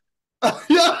milk.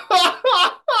 It's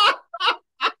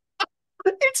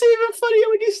even funnier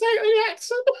when you say it with the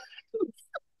accent.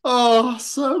 Oh,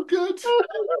 so good.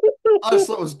 I just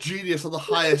thought it was genius on the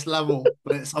highest level,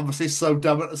 but it's obviously so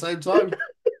dumb at the same time.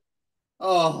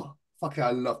 Oh, fucking,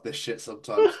 I love this shit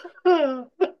sometimes.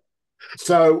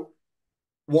 So,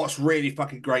 what's really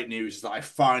fucking great news is that I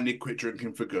finally quit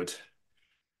drinking for good.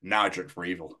 Now I drink for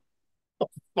evil.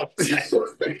 Oh,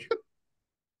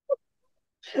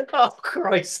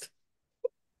 Christ.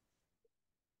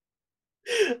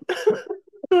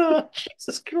 Oh,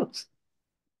 Jesus Christ.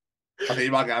 I think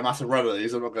you might get a massive run of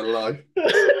these, I'm not going to lie.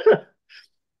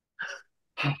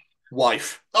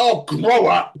 Wife. Oh, grow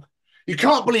up. You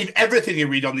can't believe everything you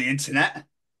read on the internet.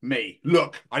 Me.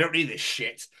 Look, I don't need this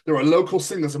shit. There are local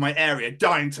singers in my area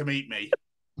dying to meet me.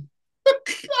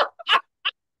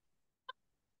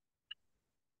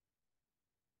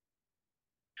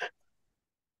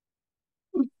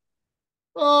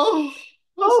 Oh,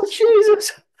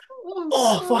 Jesus.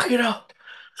 Oh, fucking hell.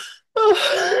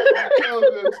 Oh,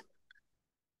 good.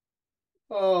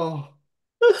 Oh.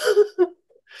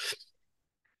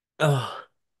 Oh,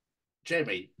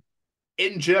 Jamie,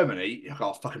 in Germany, I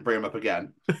can't fucking bring him up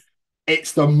again.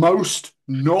 It's the most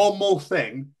normal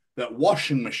thing that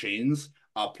washing machines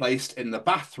are placed in the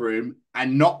bathroom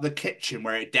and not the kitchen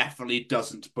where it definitely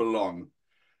doesn't belong.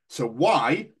 So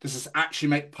why does this actually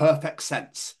make perfect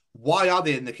sense? Why are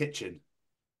they in the kitchen?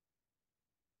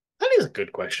 that is a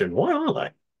good question. Why are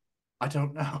they? I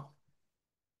don't know.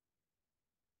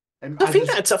 I think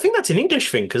that's an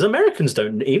English thing because Americans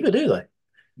don't either, do they?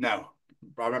 No.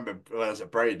 I remember when I was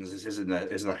at Braden's, this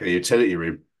is like a utility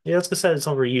room. Yeah, I was gonna say it's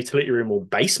either a utility room or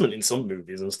basement in some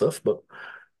movies and stuff, but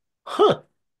in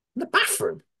the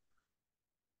bathroom.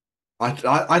 I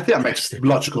think that makes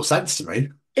logical sense to me.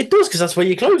 It does because that's where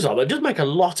your clothes are. It does make a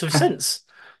lot of sense.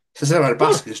 So instead of a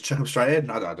basket, just chuck them straight in.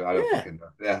 I don't fucking know.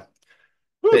 Yeah.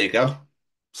 There you go.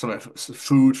 Some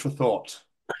food for thought.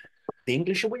 The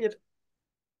English are weird.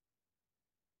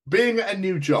 Being at a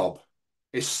new job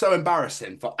is so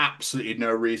embarrassing for absolutely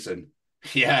no reason.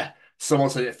 Yeah, someone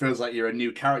said it feels like you're a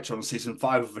new character on season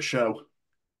 5 of a show.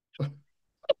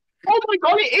 Oh my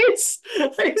god, it is!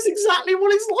 It is exactly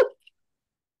what it's like.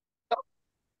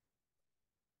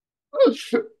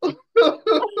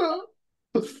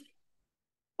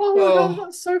 Oh my god,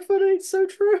 that's so funny. It's so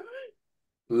true.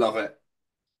 Love it.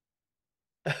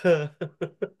 But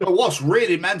what's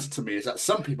really mental to me is that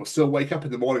some people still wake up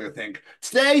in the morning and think,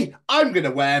 today I'm going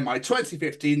to wear my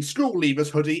 2015 school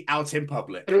leavers hoodie out in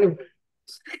public.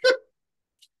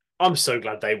 I'm so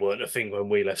glad they weren't a thing when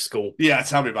we left school. Yeah,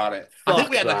 tell me about it. Fuck I think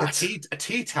we had like that. a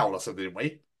tea towel or something, didn't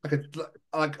we?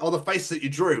 Like all the faces that you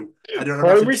drew. I don't know.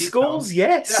 Primary schools, towels.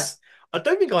 yes. Yeah. I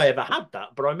don't think I ever had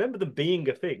that, but I remember them being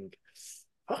a thing.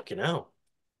 Fucking hell.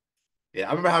 Yeah, I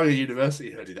remember having a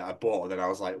university hoodie that I bought, and then I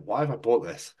was like, why have I bought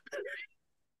this?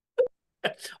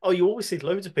 Oh, you always see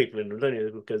loads of people in them, don't you,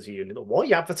 who goes to uni. Why are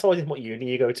you advertising what uni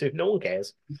you go to? No one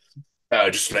cares.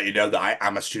 Just to let you know that I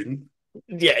am a student.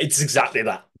 Yeah, it's exactly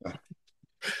that.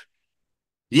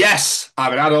 Yes,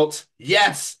 I'm an adult.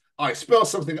 Yes, I spill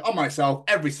something on myself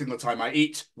every single time I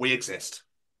eat. We exist.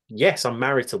 Yes, I'm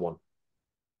married to one.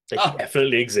 They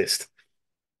definitely exist.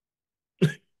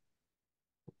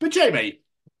 But Jamie,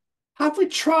 have we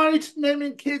tried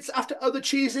naming kids after other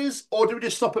cheeses, or do we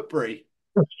just stop at brie?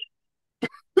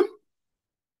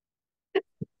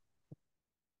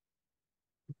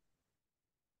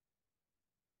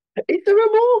 Is there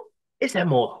more? Is there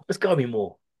more? There's got to be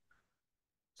more.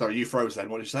 Sorry, you froze then.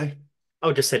 What did you say?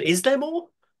 I just said, is there more?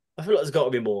 I feel like there's got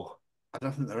to be more. I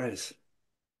don't think there is.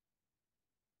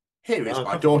 Here is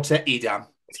my daughter, Edam.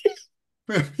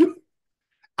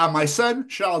 And my son,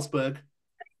 Charlesburg.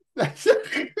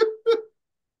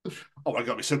 Oh my god,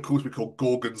 it'd be so cool to be called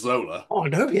Gorgonzola. Oh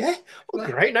no, yeah. What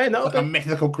a great name that would like be. a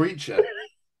mythical creature.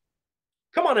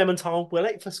 Come on, Emmental, we're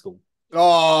late for school.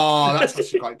 Oh, that's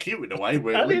actually quite cute in a way.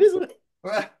 Isn't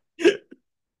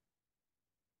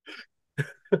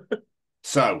it?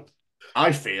 So,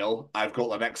 I feel I've got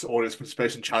the next audience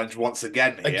participation challenge once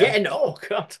again here. Again? Oh,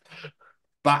 God.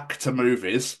 Back to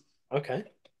movies. Okay.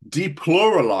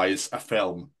 Depluralize a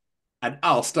film. And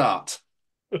I'll start.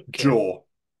 Okay. Jaw.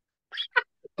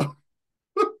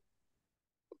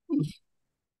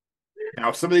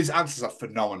 Now, some of these answers are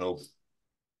phenomenal.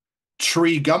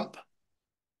 Tree Gump.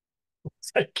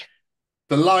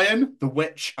 The Lion, the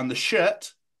Witch, and the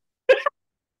Shirt.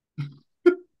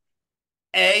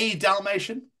 A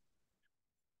Dalmatian.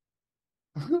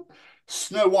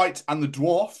 Snow White and the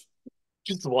Dwarf.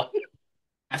 Just one.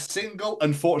 A Single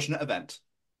Unfortunate Event.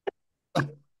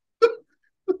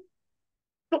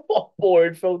 What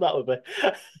boring film that would be.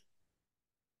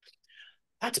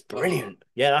 That's brilliant.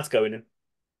 Yeah, that's going in.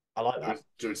 I like that.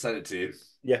 Do you send it to you?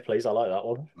 Yeah, please. I like that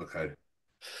one. Okay.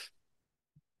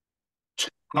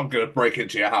 I'm going to break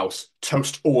into your house,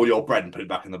 toast all your bread and put it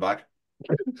back in the bag.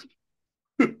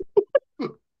 I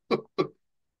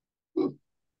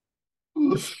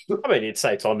mean, you'd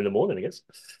say time in the morning, I guess.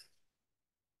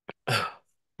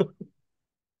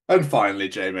 And finally,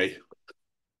 Jamie.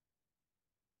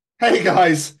 Hey,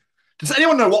 guys. Does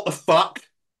anyone know what the fuck?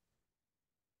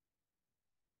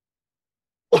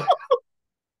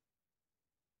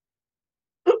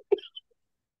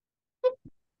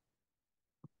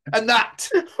 And that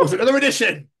was another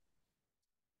edition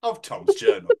of Tom's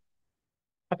Journal.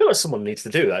 I feel like someone needs to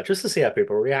do that just to see how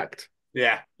people react.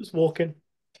 Yeah. Just walking.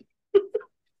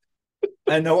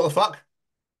 And know what the fuck?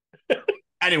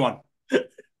 Anyone? Does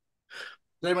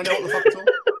anyone know what the fuck at all?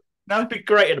 No, it'd be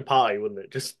great at a party, wouldn't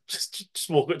it? Just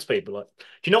walk up to people like,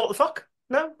 do you know what the fuck?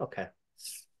 No? Okay.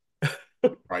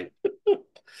 Right.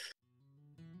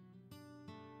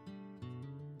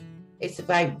 It's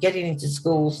about getting into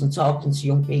schools and talking to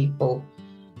young people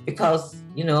because,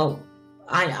 you know,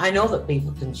 I know that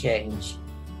people can change.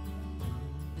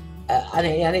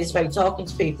 And it's about talking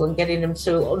to people and getting them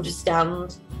to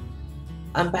understand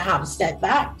and perhaps step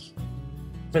back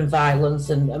from violence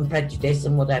and prejudice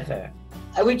and whatever.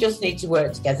 And we just need to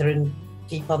work together and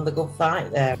keep on the good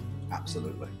fight there.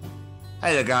 Absolutely.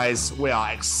 Hey there, guys. We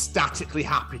are ecstatically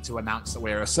happy to announce that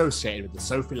we are associated with the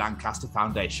Sophie Lancaster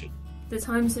Foundation. The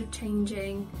times are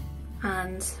changing,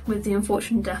 and with the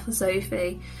unfortunate death of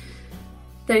Sophie,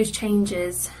 those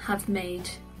changes have made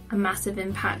a massive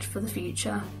impact for the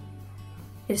future.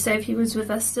 If Sophie was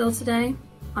with us still today,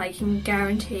 I can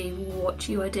guarantee what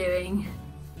you are doing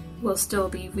will still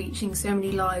be reaching so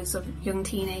many lives of young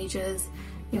teenagers,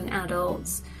 young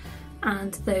adults,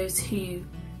 and those who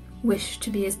wish to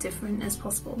be as different as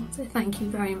possible. So thank you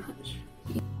very much.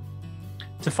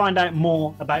 To find out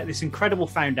more about this incredible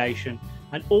foundation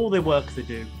and all the work they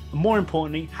do, and more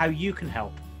importantly, how you can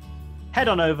help, head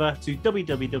on over to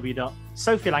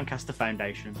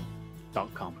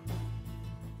www.sophielancasterfoundation.com.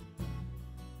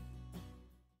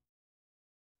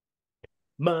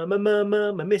 Mama,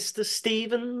 Mr.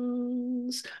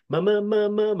 Stevens. Mama,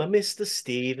 Mr.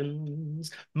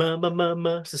 Stevens. Mama,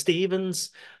 Mr.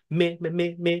 Stevens. Me,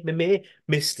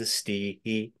 Mr.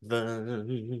 Stevens.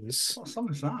 What song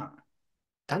is that?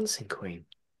 Dancing Queen.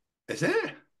 Is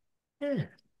it? Yeah.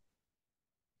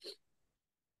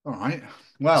 All right.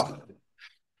 Well,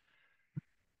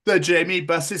 the Jamie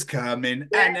bus is coming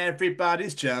and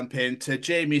everybody's jumping to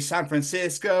Jamie's San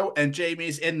Francisco and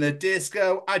Jamie's in the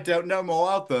disco. I don't know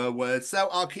more other words, so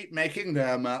I'll keep making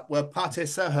them up. We're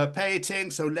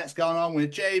participating, so let's go on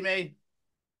with Jamie.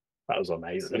 That was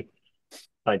amazing.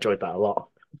 I enjoyed that a lot.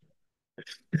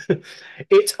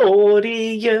 It's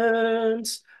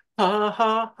audience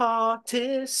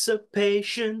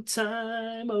participation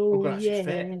time. Oh,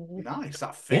 yeah. Nice,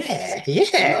 that fits.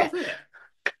 Yeah. Love it.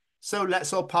 So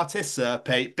let's all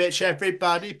participate, bitch.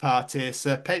 Everybody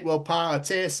participate. We'll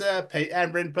participate.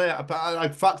 And I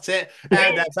fucked it.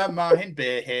 And that's a mine,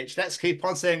 bitch. Let's keep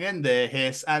on singing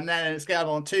this. And then let's get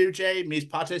on to Jamie's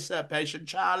participation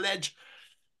challenge.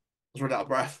 I was running out of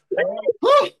breath.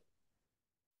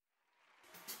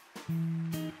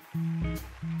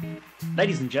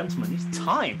 Ladies and gentlemen, it's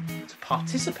time to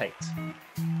participate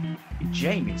in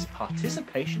Jamie's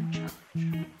participation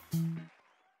challenge.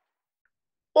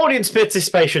 Audience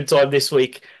participation time this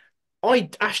week. I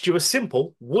asked you a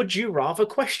simple would you rather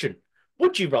question.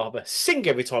 Would you rather sing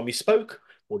every time you spoke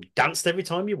or danced every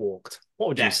time you walked? What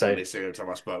would you say? Sing every time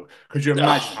I spoke. Could you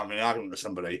imagine having an argument with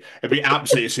somebody? It'd be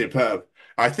absolutely superb.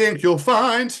 I think you'll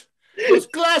find those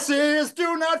glasses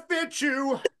do not fit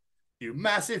you, you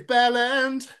massive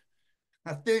bellend.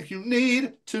 I think you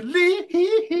need to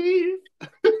leave.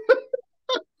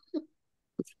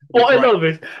 What I love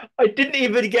is I didn't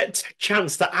even get a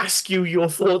chance to ask you your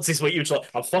thoughts this week. You were just like,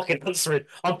 I'm fucking answering.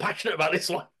 I'm passionate about this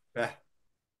one. Yeah.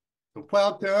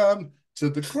 Welcome to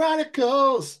the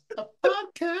Chronicles of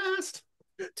Podcast.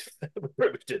 We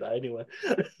pretty much did that anyway.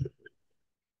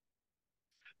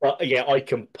 But yeah, I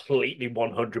completely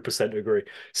 100% agree.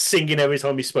 Singing every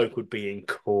time you spoke would be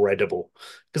incredible.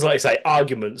 Because like I say,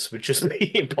 arguments would just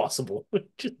be impossible.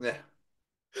 Yeah.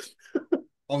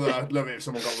 Although I'd love it if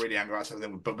someone got really angry at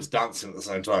something but was dancing at the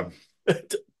same time.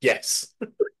 Yes.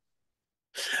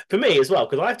 For me as well,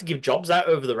 because I have to give jobs out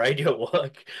over the radio at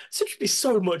work. So it would be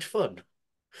so much fun.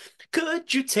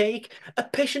 Could you take a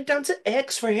patient down to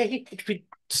X-ray? It'd be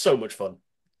so much fun.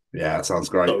 Yeah, that sounds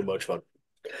great. So much fun.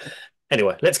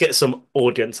 Anyway, let's get some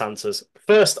audience answers.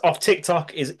 First off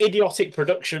TikTok is Idiotic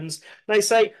Productions. They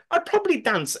say, I'd probably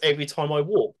dance every time I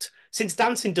walked. Since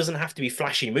dancing doesn't have to be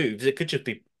flashy moves, it could just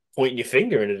be pointing your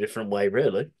finger in a different way,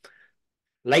 really.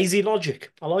 Lazy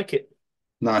Logic. I like it.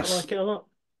 Nice. I like it a lot.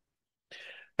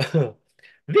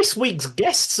 This week's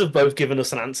guests have both given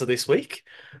us an answer this week.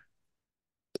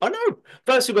 I know.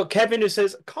 First, we've got Kevin who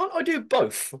says, can't I do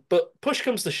both? But push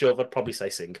comes to shove, I'd probably say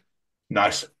sing.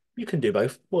 Nice. You can do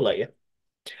both. We'll let you.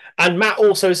 And Matt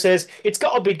also says, it's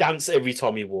got to be dance every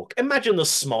time you walk. Imagine the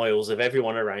smiles of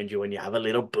everyone around you when you have a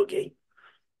little boogie.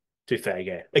 To be fair,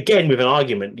 yeah. Again, with an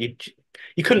argument, you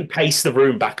couldn't pace the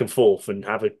room back and forth and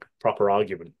have a proper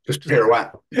argument. Just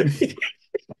pirouette.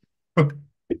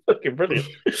 Fucking brilliant.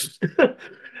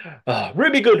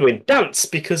 Ruby Goodwin, dance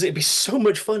because it'd be so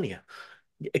much funnier.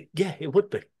 Yeah, it would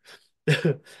be.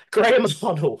 Graham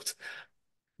Arnold,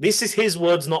 this is his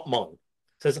words, not mine.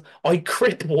 Says, I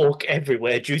crip walk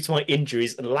everywhere due to my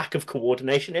injuries and lack of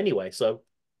coordination anyway, so.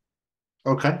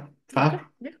 Okay, fair. Okay,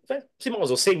 yeah, fair. So you might as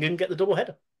well sing and get the double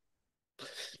header.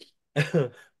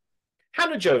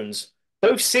 Hannah Jones,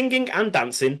 both singing and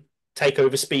dancing take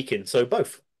over speaking, so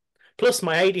both. Plus,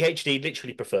 my ADHD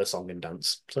literally prefers song and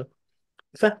dance, so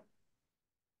Fair.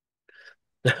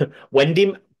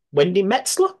 Wendy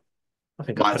Metzler? I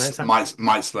think I pronounced that.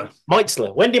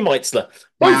 Meitzler. Wendy Meitzler.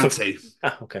 My Both auntie.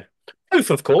 okay.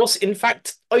 Both, of course. In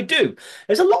fact, I do.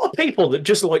 There's a lot of people that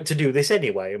just like to do this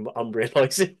anyway, I'm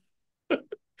realising. I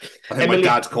think my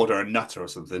dad called her a nutter or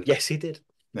something. Yes, he did.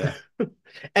 Yeah.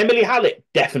 Emily Hallett,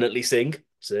 definitely sing.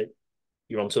 See,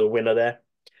 you're onto a winner there.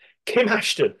 Kim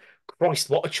Ashton. Christ,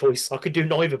 what a choice. I could do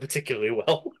neither particularly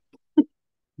well.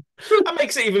 That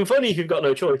makes it even funny if you've got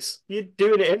no choice. You're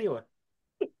doing it anyway.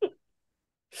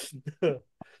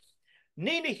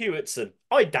 Nina Hewitson.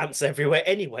 I dance everywhere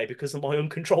anyway because of my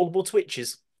uncontrollable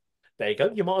twitches. There you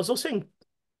go. You might as well sing.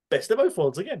 Best of both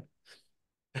worlds again.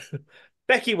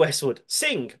 Becky Westwood.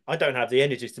 Sing. I don't have the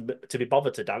energy to be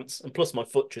bothered to dance. And plus my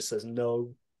foot just says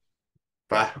no.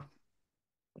 Bah.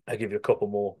 I'll give you a couple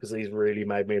more because these really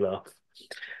made me laugh.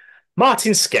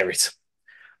 Martin Skerritt.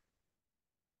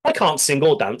 I can't sing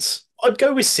or dance. I'd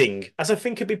go with sing, as I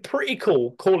think it'd be pretty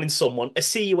cool calling someone a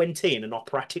CUNT in an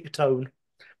operatic tone.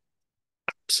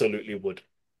 Absolutely would.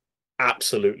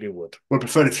 Absolutely would. Would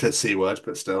prefer if said C word,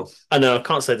 but still. I know, I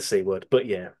can't say the C word, but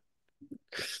yeah.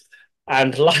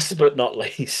 And last but not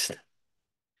least,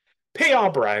 PR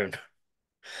Brown.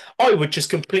 I would just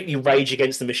completely rage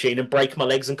against the machine and break my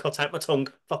legs and cut out my tongue.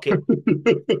 Fuck it.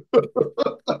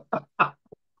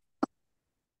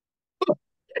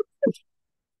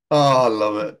 Oh, I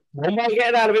love it. One way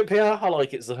getting out of it, PR. I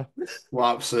like it, so.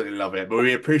 Well, absolutely love it. But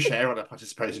we appreciate everyone that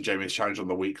participates in Jamie's challenge on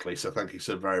the weekly. So thank you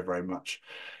so very, very much.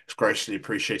 It's graciously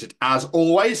appreciated as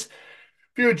always.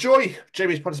 If you enjoy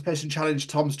Jamie's participation challenge,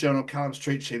 Tom's journal, Callum's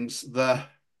Treachings,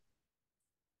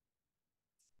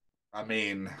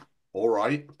 all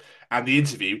right, and the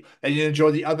interview, then you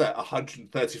enjoy the other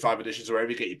 135 editions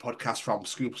wherever you get your podcast from,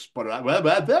 Scoops,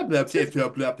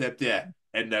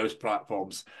 in those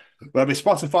platforms, whether it's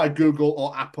Spotify, Google,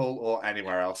 or Apple, or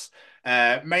anywhere else.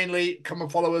 Mainly, come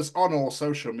and follow us on all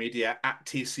social media at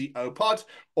TCO Pod,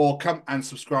 or come and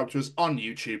subscribe to us on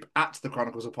YouTube at The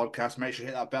Chronicles of Podcast. Make sure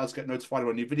you hit that bell to get notified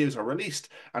when new videos are released,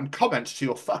 and comment to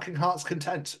your fucking heart's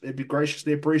content. It'd be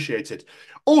graciously appreciated.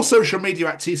 All social media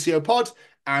at TCO Pod,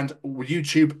 and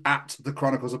YouTube at The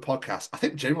Chronicles of Podcast. I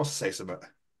think Jamie wants to say something.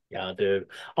 Yeah, I do.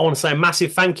 I want to say a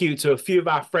massive thank you to a few of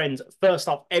our friends. First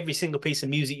off, every single piece of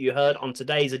music you heard on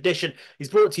today's edition is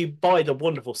brought to you by the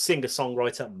wonderful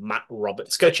singer-songwriter Matt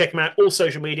Roberts. Go check him out, all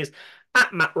social medias,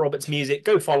 at Matt Roberts Music.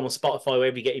 Go follow him on Spotify,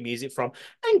 wherever you get your music from,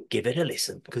 and give it a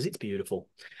listen, because it's beautiful.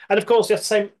 And of course, we have to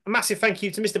say a massive thank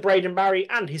you to Mr. Braden Barry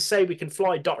and his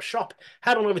SayWeCanFly.shop.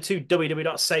 Head on over to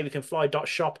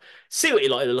www.saywecanfly.shop. See what you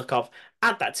like the look of.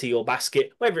 Add that to your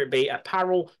basket, whether it be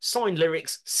apparel, signed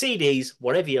lyrics, CDs,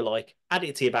 whatever you like. Add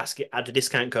it to your basket, add the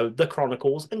discount code The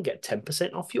Chronicles, and get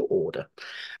 10% off your order.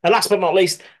 And last but not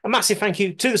least, a massive thank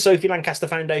you to the Sophie Lancaster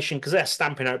Foundation, because they're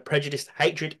stamping out prejudice,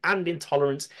 hatred, and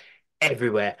intolerance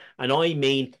everywhere. And I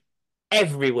mean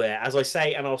everywhere, as I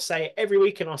say, and I'll say it every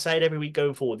week, and I'll say it every week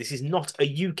going forward. This is not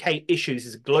a UK issue. This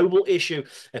is a global issue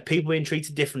of people being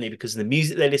treated differently because of the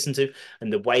music they listen to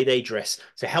and the way they dress.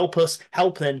 So help us,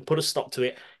 help them, put a stop to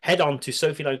it. Head on to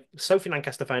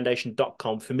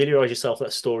SophieLancasterFoundation.com, familiarise yourself with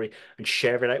that story, and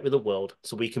share it out with the world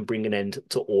so we can bring an end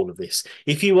to all of this.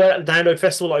 If you were at the Download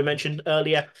Festival I mentioned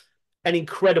earlier, an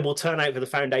incredible turnout for the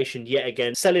foundation yet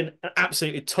again, selling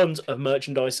absolutely tons of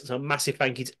merchandise. So a massive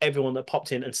thank you to everyone that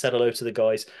popped in and said hello to the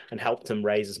guys and helped them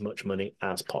raise as much money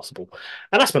as possible.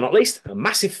 And last but not least, a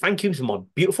massive thank you to my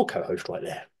beautiful co-host right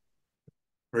there.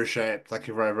 Appreciate it. Thank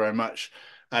you very, very much.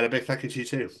 And a big thank you to you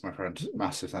too, my friend.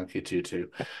 Massive thank you to you too.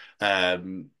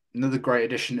 Another great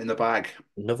edition in the bag.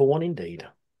 Another one indeed.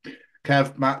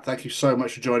 Kev, Matt, thank you so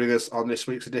much for joining us on this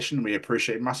week's edition. We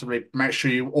appreciate it massively. Make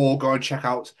sure you all go and check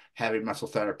out Heavy Metal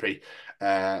Therapy,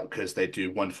 because they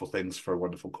do wonderful things for a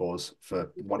wonderful cause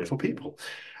for wonderful people.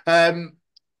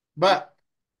 But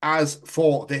as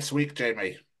for this week,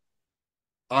 Jamie,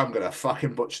 I'm going to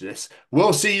fucking butcher this.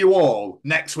 We'll see you all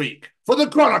next week for the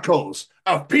Chronicles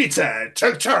of Peter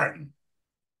Turn.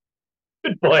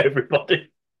 Goodbye,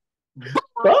 everybody.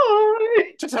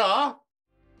 Bye. Ta-ta.